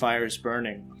keep the fires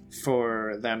burning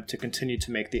for them to continue to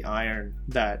make the iron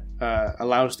that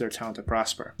allows their town to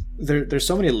prosper. There's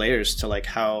so many layers to like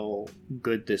how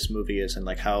good this movie is, and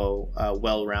like how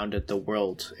well-rounded the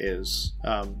world is,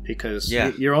 because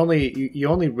you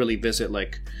only really visit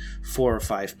like 4 or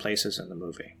 5 places in the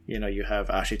movie. You know, you have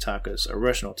Ashitaka's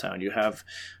original town, you have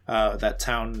that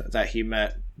town that he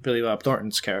met Billy Bob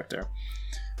Thornton's character,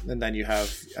 and then you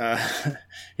have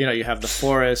you have the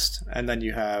forest, and then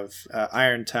you have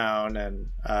Irontown,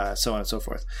 and so on and so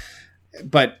forth.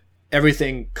 But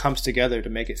everything comes together to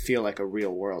make it feel like a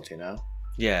real world, you know?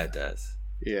 Yeah, it does.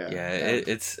 Yeah.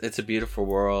 It's a beautiful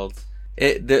world.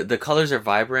 The colors are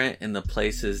vibrant in the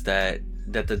places that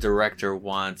the director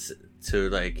wants to,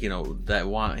 like, he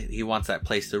wants that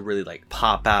place to really like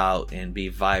pop out and be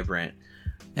vibrant.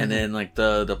 And then like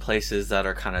the places that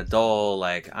are kind of dull,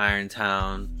 like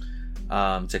Irontown,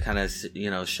 to kind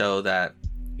of show that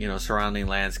surrounding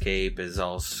landscape is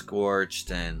all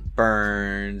scorched and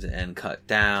burned and cut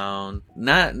down.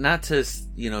 Not to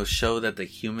show that the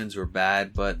humans were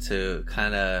bad, but to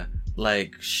kind of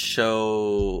like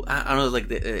show, I don't know, like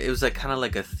it was like kind of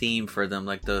like a theme for them,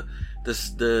 like the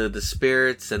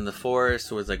spirits and the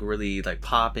forest was like really like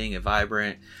popping and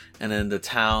vibrant, and then the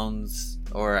towns,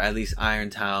 or at least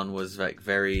Irontown, was like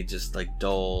very just like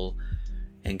dull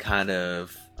and kind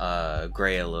of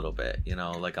gray a little bit,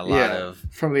 like a lot of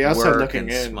from the outside work looking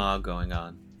and in, smog going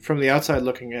on. From the outside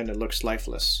looking in, it looks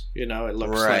lifeless. It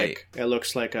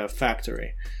looks like a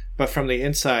factory. But from the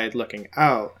inside looking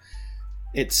out,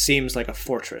 it seems like a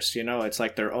fortress. It's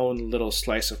like their own little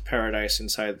slice of paradise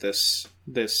inside this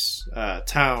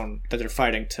town that they're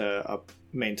fighting to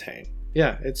maintain.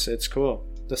 Yeah, it's cool.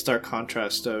 The stark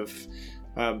contrast of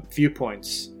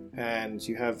viewpoints, and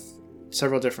you have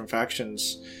several different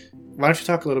factions. Why don't you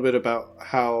talk a little bit about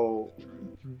how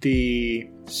the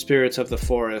spirits of the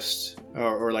forest,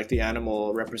 or like the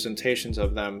animal representations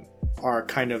of them, are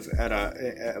kind of at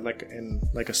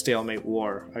a stalemate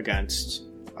war against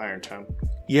Irontown.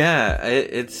 Yeah,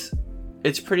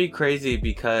 it's pretty crazy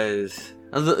because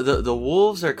the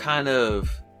wolves are kind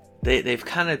of they've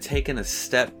kind of taken a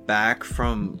step back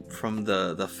from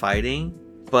the fighting,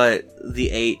 but the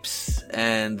apes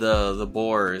and the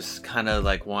boars kind of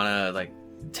like want to like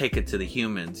take it to the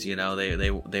humans. You know,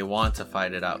 they want to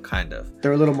fight it out, kind of.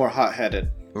 They're a little more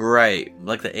hot-headed. Right,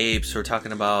 like the apes were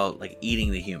talking about like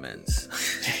eating the humans.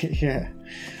 yeah,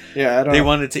 I don't. They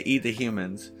wanted to eat the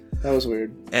humans. That was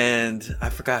weird. And I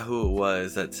forgot who it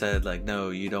was that said like, no,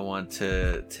 you don't want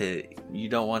to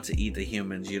eat the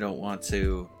humans. You don't want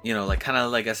to, you know, like kind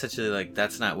of like essentially like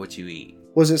that's not what you eat.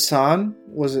 Was it San?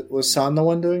 Was San the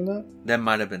one doing that? That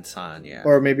might have been San, yeah.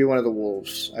 Or maybe one of the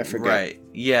wolves. I forget. Right.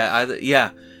 Yeah.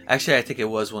 Yeah. Actually, I think it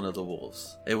was one of the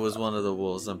wolves. It was one of the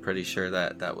wolves. I'm pretty sure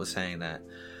that was saying that.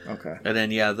 Okay. And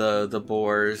then yeah, the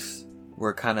boars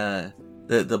were kind of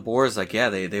the boars like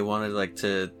they wanted like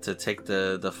to take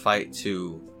the fight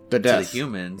to the death. To the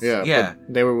humans. Yeah.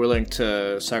 They were willing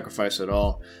to sacrifice it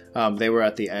all. They were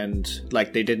at the end,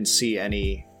 like they didn't see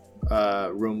any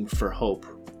room for hope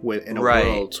in a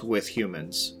world with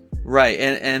humans. Right,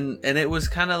 and it was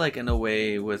kind of like in a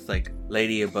way with like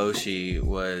Lady Eboshi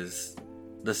was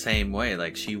the same way.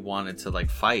 Like she wanted to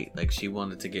like fight, like she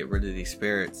wanted to get rid of these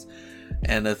spirits.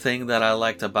 And the thing that I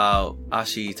liked about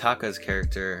Ashitaka's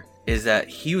character is that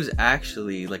he was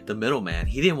actually like the middleman.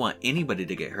 He didn't want anybody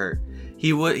to get hurt.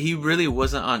 He really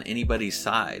wasn't on anybody's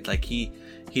side. Like he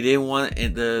didn't want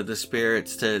the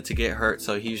spirits to get hurt,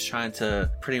 so he was trying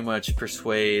to pretty much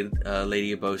persuade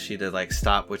Lady Eboshi to like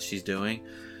stop what she's doing.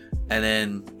 And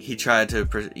then he tried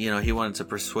to, he wanted to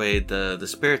persuade the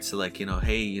spirits to like,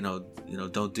 hey,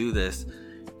 don't do this.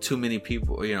 Too many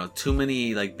people, too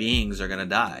many like beings are gonna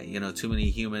die. Too many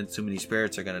humans, too many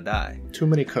spirits are gonna die. Too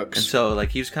many cooks. And so like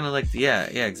he was kind of like, yeah,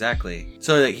 exactly.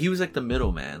 So like he was like the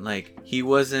middleman. Like he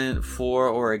wasn't for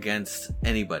or against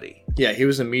anybody. Yeah, he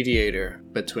was a mediator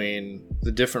between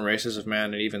the different races of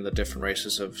man and even the different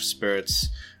races of spirits.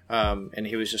 And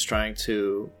he was just trying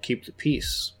to keep the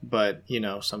peace. But,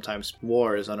 sometimes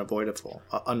war is unavoidable.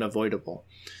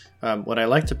 What I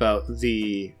liked about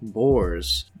the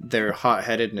boars, their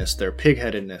hot-headedness, their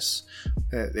pig-headedness,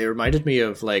 they reminded me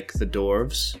of, like, the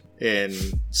dwarves in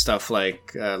stuff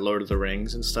like Lord of the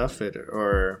Rings and stuff,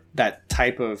 or that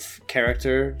type of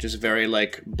character, just very,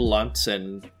 like, blunt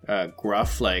and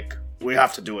gruff, like, we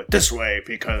have to do it this way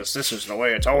because this is the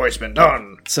way it's always been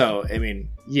done. So, I mean,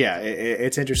 yeah,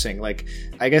 it's interesting. Like,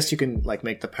 I guess you can, like,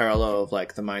 make the parallel of,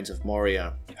 like, the Mines of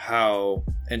Moria, how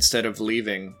instead of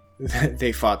leaving,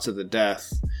 they fought to the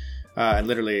death, and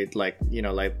literally, like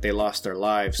they lost their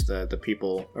lives, the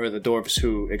people or the dwarves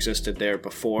who existed there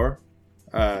before,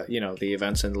 the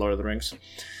events in Lord of the Rings,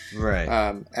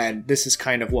 right? And this is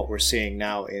kind of what we're seeing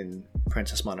now in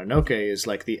Princess Mononoke, is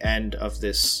like the end of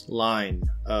this line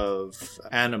of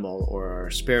animal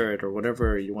or spirit or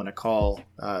whatever you want to call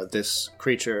this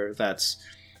creature that's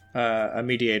a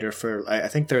mediator for, I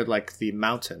think they're like the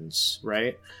mountains,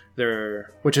 right?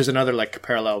 Which is another like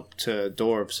parallel to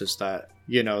dwarves, is that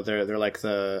they're like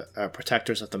the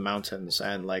protectors of the mountains,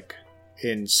 and like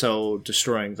in so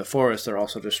destroying the forest, they're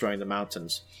also destroying the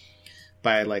mountains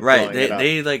by like right.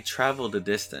 They like travel the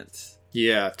distance.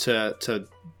 Yeah, to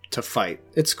fight.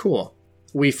 It's cool.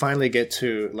 We finally get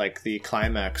to like the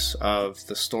climax of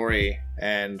the story,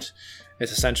 and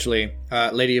it's essentially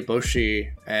Lady Eboshi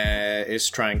is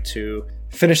trying to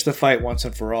finish the fight once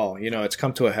and for all. It's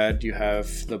come to a head. You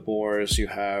have the boars, you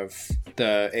have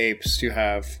the apes, you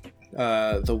have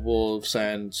the wolves,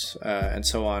 and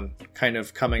so on, kind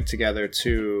of coming together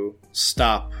to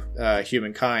stop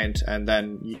humankind. And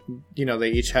then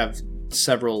they each have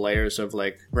several layers of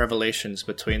like revelations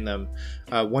between them.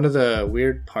 One of the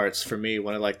weird parts for me,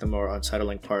 one of like the more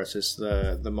unsettling parts, is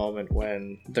the moment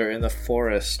when they're in the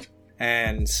forest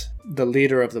and the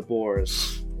leader of the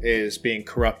boars is being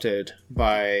corrupted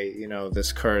by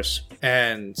this curse,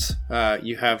 and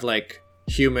you have like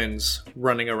humans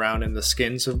running around in the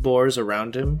skins of boars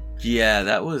around him. Yeah,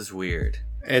 that was weird.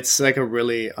 It's like a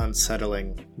really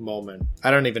unsettling moment. I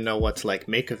don't even know what to like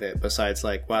make of it, besides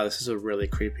like, wow, this is a really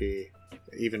creepy,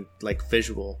 even like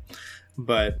visual,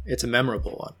 but it's a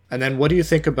memorable one. And then what do you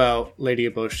think about Lady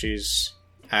Eboshi's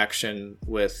action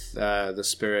with the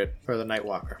spirit or the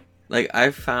Nightwalker? Like,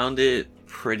 I found it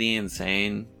pretty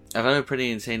insane. I found it pretty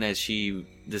insane that she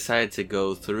decided to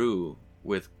go through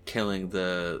with killing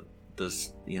the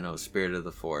spirit of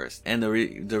the forest. And the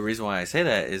reason why I say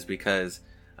that is because,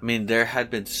 I mean, there had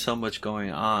been so much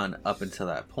going on up until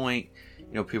that point.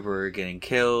 people were getting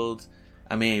killed.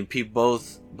 I mean,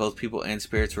 both people and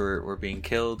spirits were being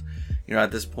killed.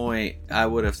 At this point, I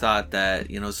would have thought that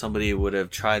somebody would have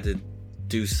tried to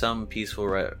do some peaceful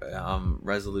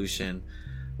resolution,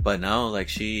 but no, like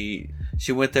she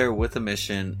went there with a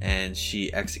mission and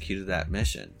she executed that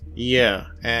mission. Yeah,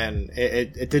 and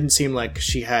it didn't seem like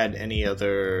she had any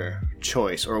other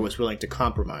choice or was willing to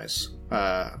compromise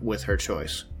with her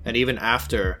choice. And even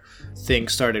after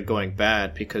things started going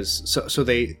bad, because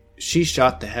she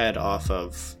shot the head off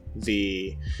of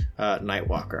the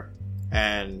Nightwalker,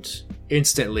 and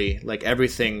instantly, like,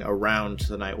 everything around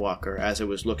the Nightwalker as it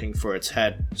was looking for its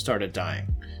head started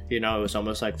dying. It was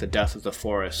almost like the death of the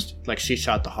forest. Like, she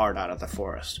shot the heart out of the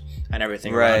forest, and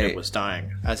everything around it was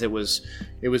dying as it was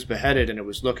beheaded, and it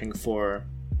was looking for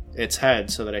its head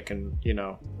so that it can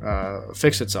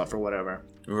fix itself or whatever.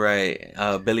 Right.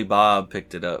 Billy Bob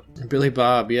picked it up. Billy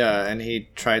Bob, yeah, and he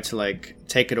tried to like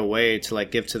take it away to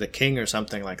like give to the king or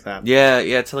something like that.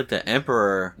 Yeah, to like the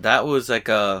emperor. That was like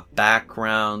a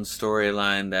background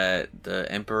storyline that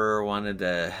the emperor wanted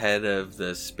the head of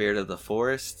the spirit of the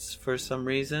forests for some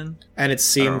reason. And it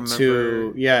seemed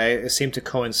to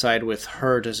coincide with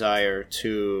her desire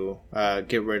to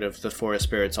get rid of the forest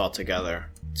spirits altogether,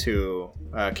 to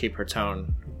keep her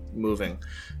town moving.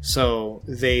 So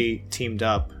they teamed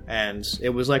up, and it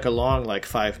was like a long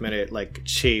 5-minute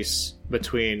chase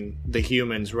between the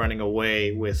humans running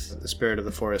away with the spirit of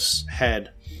the forest's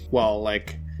head, while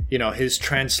his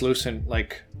translucent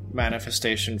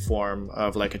manifestation form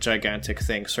of a gigantic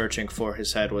thing searching for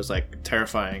his head was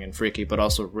terrifying and freaky, but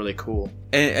also really cool.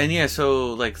 And yeah,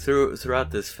 so throughout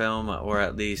this film, or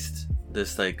at least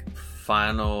this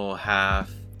final half,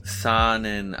 San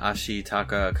and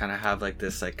Ashitaka kind of have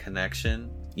this connection.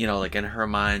 In her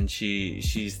mind,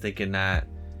 she's thinking that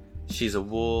she's a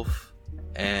wolf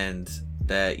and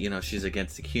that she's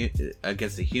against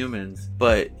the humans,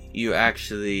 but you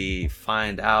actually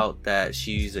find out that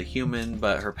she's a human,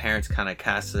 but her parents kind of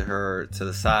casted her to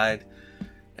the side,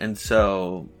 and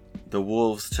so the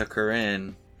wolves took her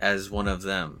in as one of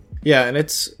them. Yeah, and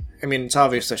it's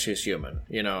obvious that she's human,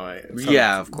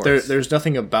 yeah, of course. There's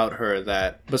nothing about her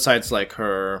that, besides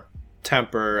her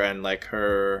temper and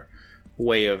her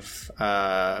way of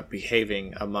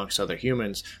behaving amongst other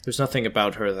humans, there's nothing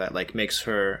about her that makes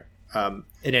her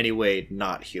in any way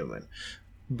not human.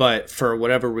 But for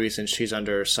whatever reason, she's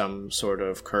under some sort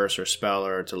of curse or spell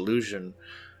or delusion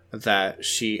that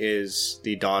she is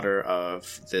the daughter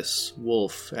of this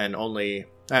wolf, and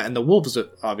the wolves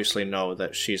obviously know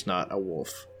that she's not a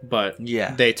wolf, but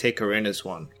they take her in as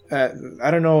one. I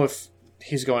don't know if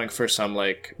he's going for some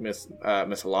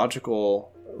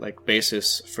mythological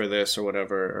basis for this or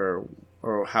whatever,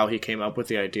 or how he came up with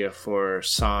the idea for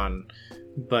San,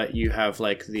 but you have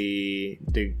the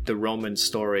Roman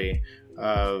story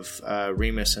of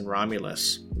Remus and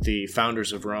Romulus, the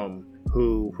founders of Rome,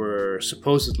 who were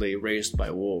supposedly raised by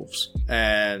wolves.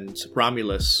 And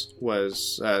Romulus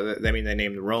was, they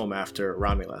named Rome after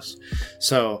Romulus.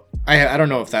 So I don't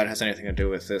know if that has anything to do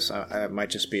with this. It might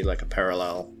just be a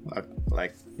parallel,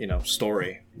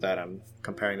 story that I'm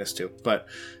comparing this to. But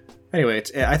anyway,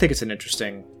 I think it's an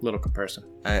interesting little comparison.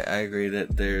 I agree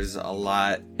that there's a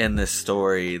lot in this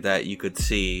story that you could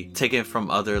see taken from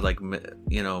other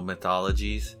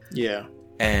mythologies. Yeah.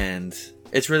 And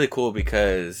it's really cool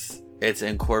because it's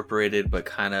incorporated but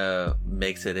kind of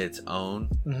makes it its own.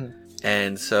 Mm-hmm.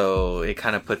 And so it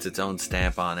kind of puts its own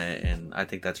stamp on it, and I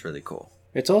think that's really cool.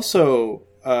 It's also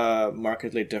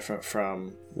markedly different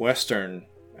from Western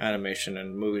animation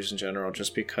and movies in general,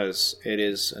 just because it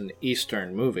is an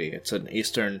Eastern movie. It's an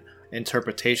Eastern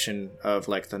interpretation of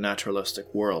the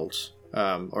naturalistic world,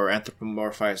 or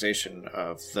anthropomorphization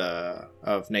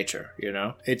of nature.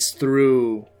 It's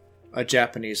through a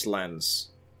Japanese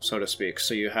lens, so to speak.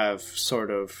 So you have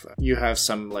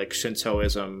some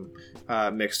Shintoism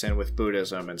mixed in with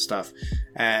Buddhism and stuff,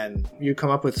 and you come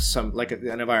up with some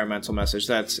an environmental message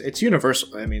it's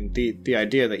universal. The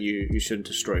idea that you shouldn't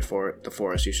destroy the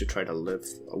forest, you should try to live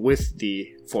with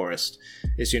the forest,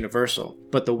 is universal.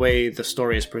 But the way the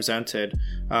story is presented,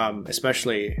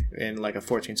 especially in a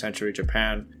 14th century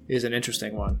Japan, is an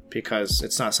interesting one, because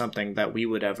it's not something that we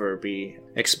would ever be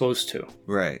exposed to,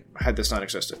 right, had this not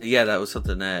existed. Yeah, that was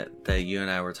something that you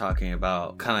and I were talking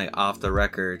about kind of off the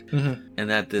record. Mm-hmm. And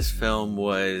that this film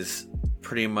was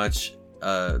pretty much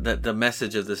that the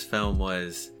message of this film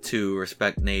was to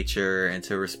respect nature and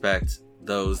to respect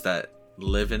those that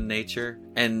live in nature,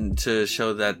 and to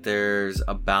show that there's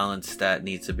a balance that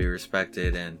needs to be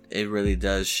respected. And it really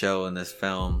does show in this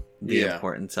film the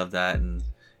importance of that. And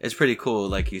it's pretty cool,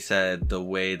 like you said, the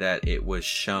way that it was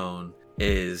shown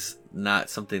is not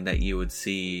something that you would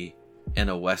see in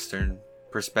a Western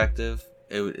perspective.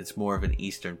 It's more of an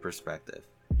Eastern perspective.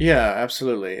 Yeah,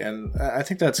 absolutely. And I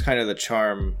think that's kind of the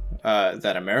charm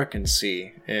that Americans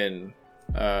see in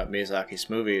Miyazaki's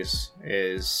movies,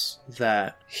 is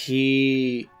that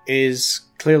he is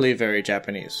clearly very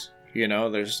Japanese. You know,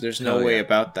 there's no way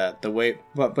about that.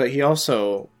 But he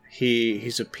also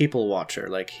he's a people watcher.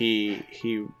 Like he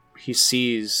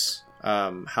sees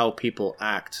how people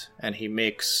act, and he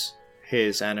makes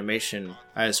his animation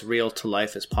as real to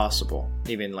life as possible,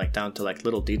 even like down to like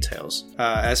little details.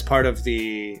 As part of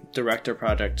the director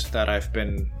project that I've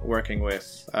been working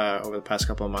with over the past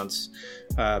couple of months,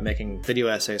 making video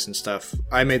essays and stuff,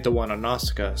 I made the one on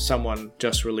Nausicaa. Someone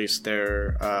just released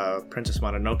their Princess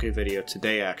Mononoke video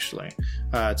today, actually.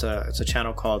 It's a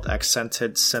channel called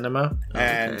Accented Cinema,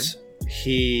 and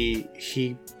he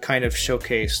kind of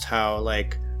showcased how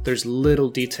like there's little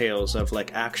details of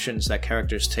like actions that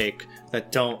characters take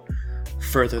that don't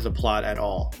further the plot at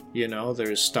all. You know,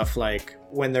 there's stuff like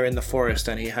when they're in the forest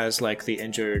and he has like the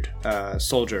injured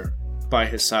soldier by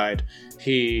his side,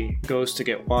 he goes to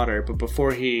get water, but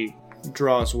before he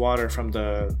draws water from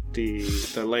the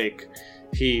lake,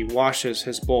 he washes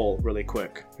his bowl really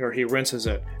quick, or he rinses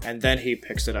it, and then he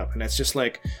picks it up. And it's just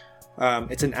like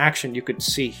it's an action you could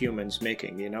see humans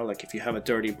making, you know, like if you have a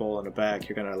dirty bowl in a bag,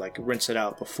 you're gonna like rinse it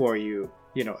out before you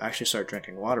actually start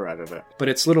drinking water out of it. But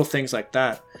it's little things like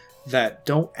that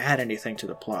don't add anything to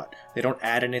the plot. They don't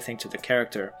add anything to the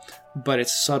character, but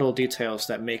it's subtle details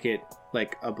that make it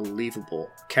like a believable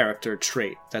character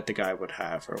trait that the guy would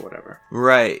have or whatever.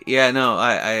 Right. Yeah, no,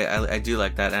 I do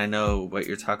like that. I know what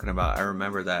you're talking about. I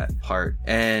remember that part.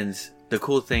 And the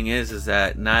cool thing is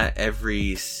that not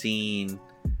every scene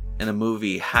in a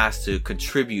movie has to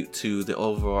contribute to the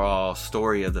overall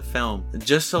story of the film,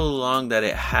 just so long that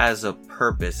it has a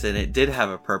purpose. And it did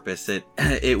have a purpose.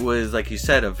 It was, like you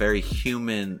said, a very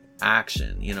human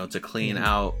action, you know, to clean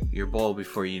out your bowl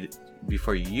before you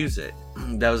use it.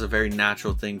 That was a very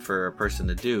natural thing for a person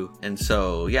to do. And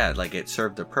so yeah, like it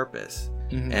served a purpose.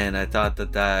 And I thought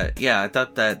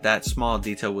that small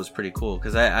detail was pretty cool,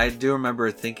 because I do remember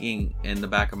thinking in the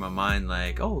back of my mind,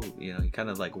 like, oh, you know, he kind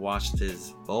of like washed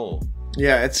his bowl.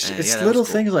 Yeah, it's little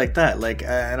things like that, like,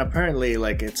 and apparently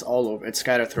like it's all over, it's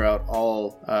scattered throughout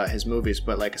all his movies,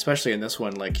 but like especially in this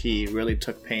one, like he really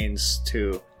took pains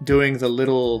to doing the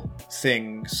little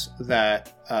things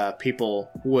that people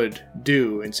would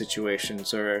do in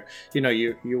situations. Or, you know,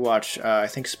 you watch I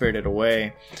think Spirited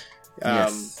Away.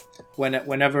 Yes.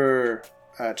 Whenever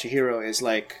Chihiro is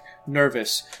like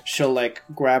nervous, she'll like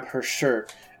grab her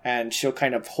shirt and she'll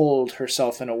kind of hold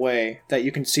herself in a way that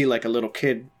you can see like a little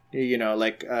kid, you know,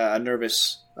 like a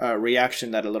nervous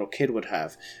reaction that a little kid would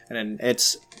have. And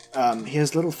it's he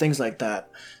has little things like that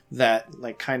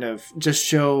like kind of just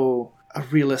show a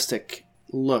realistic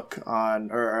look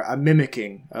on, or a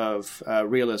mimicking of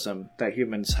realism that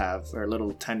humans have, or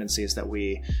little tendencies that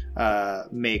we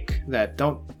make that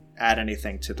don't add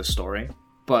anything to the story,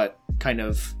 but kind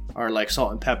of are like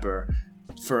salt and pepper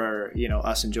for, you know,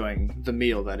 us enjoying the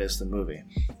meal that is the movie.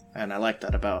 And I like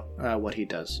that about what he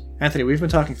does. Anthony, we've been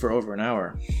talking for over an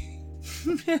hour.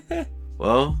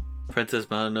 Well, Princess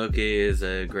Mononoke is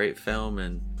a great film,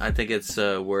 and I think it's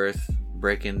worth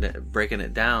breaking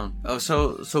it down. Oh,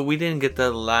 so we didn't get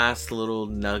the last little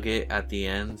nugget at the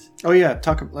end. Oh yeah,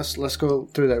 let's go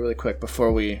through that really quick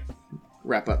before we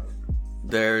wrap up.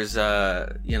 There's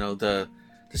you know, the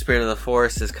spirit of the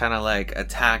forest is kind of like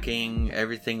attacking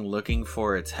everything looking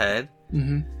for its head.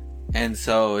 And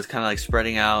so it's kind of like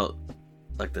spreading out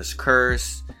like this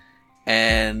curse,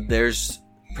 and there's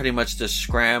pretty much this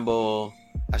scramble.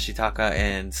 Ashitaka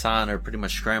and San are pretty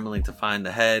much scrambling to find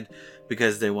the head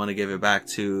because they want to give it back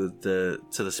to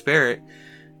the spirit,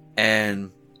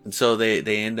 and so they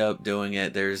end up doing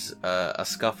it. There's a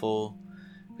scuffle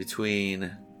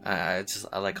between I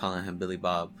like calling him Billy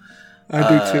Bob.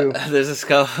 I do too. There's a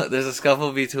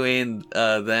scuffle between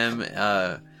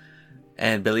them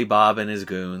and Billy Bob and his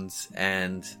goons,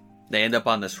 and they end up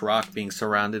on this rock being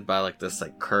surrounded by like this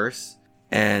like curse.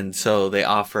 And so they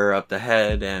offer up the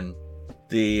head, and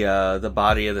the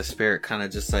body of the spirit kind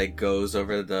of just like goes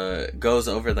over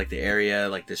like the area,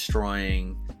 like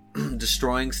destroying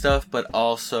stuff, but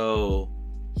also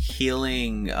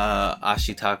healing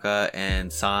Ashitaka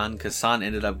and San, because San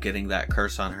ended up getting that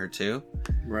curse on her too.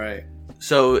 Right.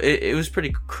 So it was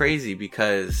pretty crazy,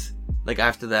 because like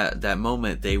after that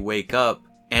moment, they wake up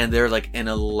and they're like in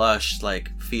a lush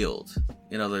like field.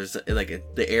 You know, there's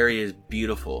like the area is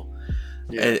beautiful.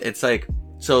 Yeah. It's like,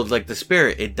 so like the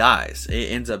spirit, it dies.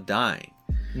 It ends up dying.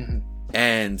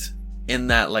 And in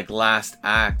that like last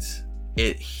act,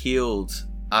 it healed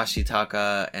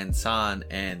Ashitaka and San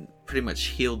and pretty much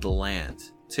healed the land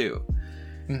too.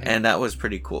 And that was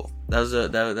pretty cool. That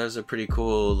was a pretty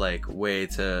cool like way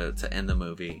to end the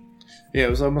movie. Yeah, it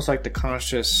was almost like the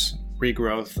conscious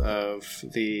regrowth of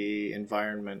the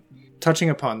environment. Touching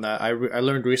upon that, I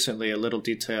learned recently a little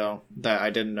detail that I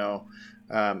didn't know,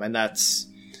 and that's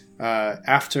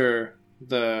after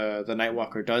the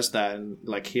Nightwalker does that and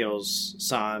like heals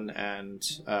San and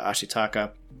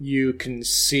Ashitaka, you can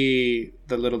see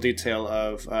the little detail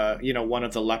of one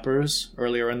of the lepers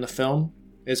earlier in the film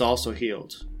is also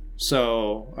healed.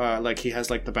 So like he has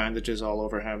like the bandages all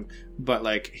over him, but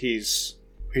like he's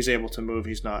able to move.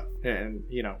 He's not, and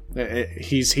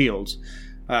he's healed.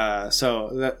 So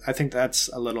that, I think that's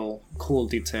a little cool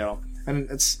detail.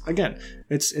 And it's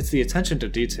the attention to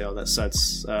detail that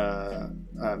sets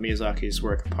Miyazaki's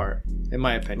work apart, in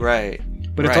my opinion. Right.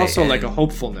 But it's also like a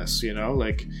hopefulness,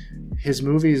 like his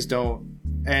movies don't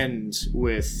end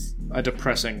with a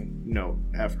depressing note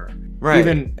ever. Right.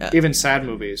 Even sad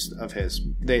movies of his,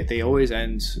 they always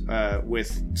end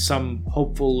with some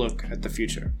hopeful look at the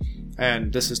future,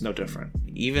 and this is no different.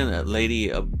 Even Lady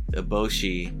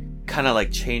Eboshi kind of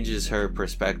like changes her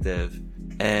perspective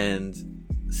and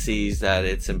sees that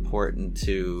it's important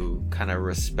to kind of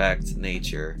respect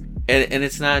nature, and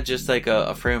it's not just like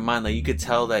a frame of mind. Like you could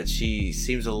tell that she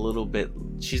seems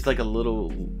she's like a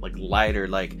little like lighter,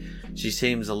 like she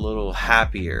seems a little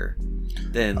happier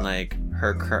than like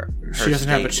her she doesn't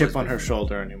have a chip on her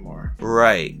shoulder anymore.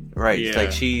 Right. Yeah.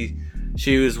 Like she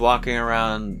was walking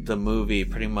around the movie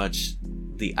pretty much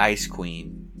the Ice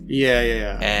Queen.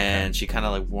 Yeah. And she kind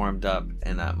of like warmed up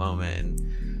in that moment, and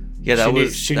yeah,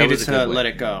 she needed to let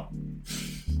it go.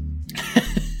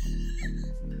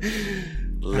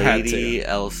 Lady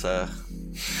Elsa.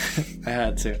 I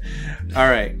had to. All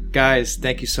right, guys,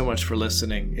 thank you so much for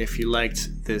listening. If you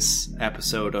liked this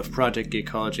episode of Project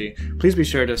Geekology, please be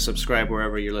sure to subscribe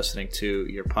wherever you're listening to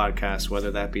your podcast, whether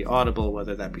that be Audible,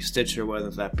 whether that be Stitcher, whether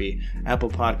that be Apple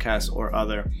Podcasts or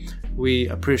other. We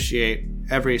appreciate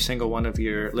every single one of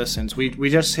your listens. We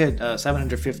just hit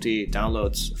 750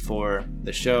 downloads for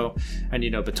the show, and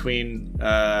between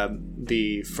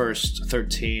the first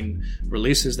 13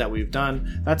 releases that we've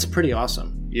done, that's pretty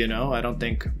awesome. I don't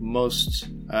think most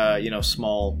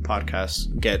small podcasts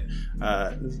get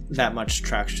that much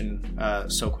traction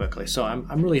so quickly. So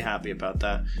I'm really happy about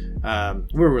that.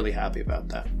 We're really happy about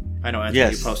that. I know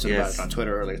Anthony posted about it on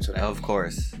Twitter earlier today. Of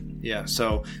course. Yeah,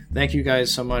 so thank you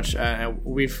guys so much.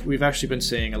 We've actually been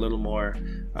seeing a little more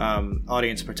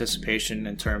audience participation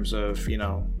in terms of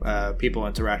people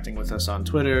interacting with us on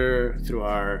Twitter through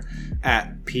our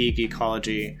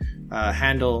 @pgeekology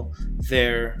handle.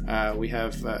 There, we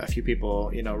have a few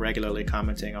people regularly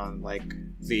commenting on like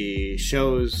the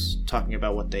shows, talking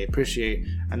about what they appreciate,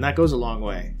 and that goes a long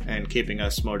way in keeping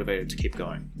us motivated to keep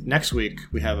going. Next week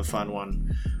we have a fun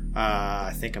one.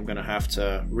 I think I'm going to have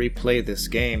to replay this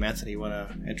game. Anthony, you want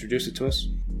to introduce it to us?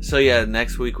 So yeah,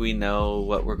 next week we know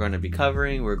what we're going to be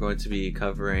covering. We're going to be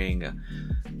covering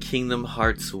Kingdom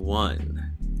Hearts 1.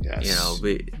 Yes.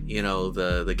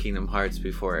 The Kingdom Hearts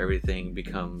before everything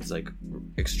becomes like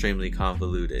extremely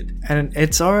convoluted. And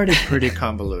it's already pretty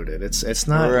convoluted. It's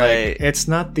not right. It's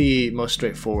not the most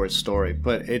straightforward story,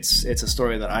 but it's a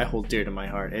story that I hold dear to my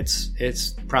heart.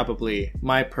 It's probably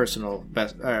my personal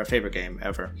favorite game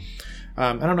ever.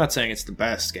 And I'm not saying it's the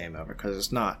best game ever, because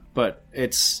it's not, but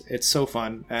it's so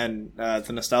fun, and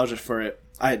the nostalgia for it.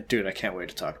 I can't wait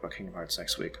to talk about Kingdom Hearts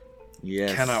next week.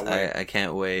 Yes, cannot wait. I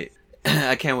can't wait.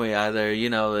 I can't wait either.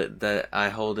 That I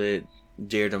hold it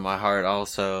dear to my heart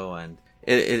also, and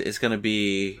it's going to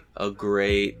be a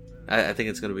great. I think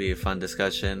it's going to be a fun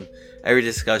discussion. Every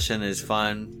discussion is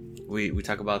fun. We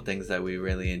talk about things that we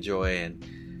really enjoy,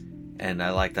 and I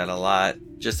like that a lot.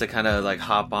 Just to kind of like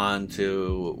hop on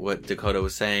to what Dakota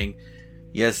was saying.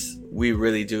 Yes, we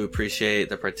really do appreciate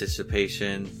the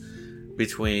participation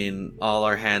between all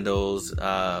our handles.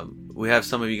 We have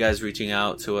some of you guys reaching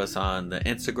out to us on the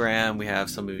Instagram. We have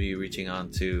some of you reaching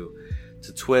on to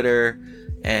Twitter,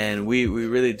 and we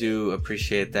really do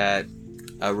appreciate that.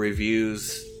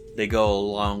 Reviews, they go a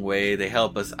long way. They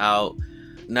help us out,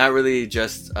 not really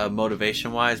just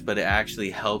motivation wise, but it actually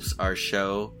helps our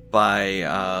show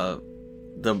by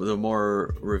the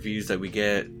more reviews that we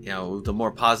get, the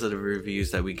more positive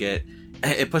reviews that we get,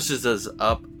 it pushes us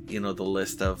up, the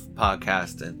list of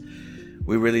podcasts, and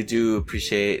we really do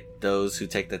appreciate those who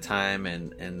take the time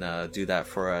and do that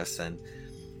for us. And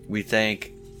we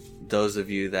thank those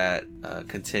of you that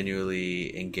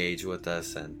continually engage with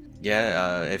us. And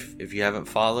yeah, if you haven't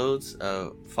followed,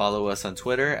 follow us on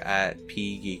Twitter at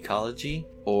pgeekology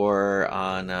or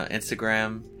on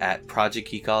Instagram at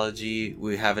Project Geekology.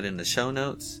 We have it in the show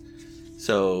notes.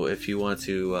 So if you want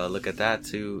to look at that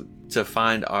to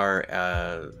find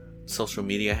our social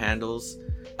media handles,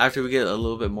 after we get a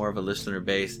little bit more of a listener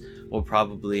base, we'll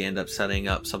probably end up setting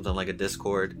up something like a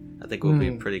Discord. I think would be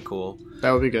pretty cool.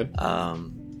 That would be good.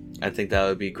 I think that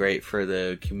would be great for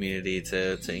the community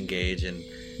to engage, and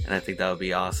I think that would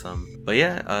be awesome. But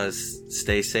yeah,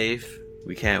 stay safe.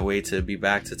 We can't wait to be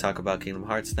back to talk about Kingdom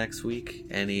Hearts next week.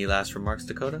 Any last remarks,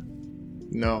 Dakota?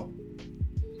 No.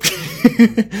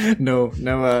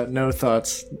 No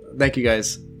thoughts. Thank you,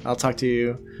 guys. I'll talk to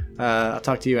you,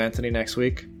 Anthony, next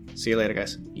week. See you later,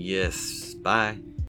 guys. Yes. Bye.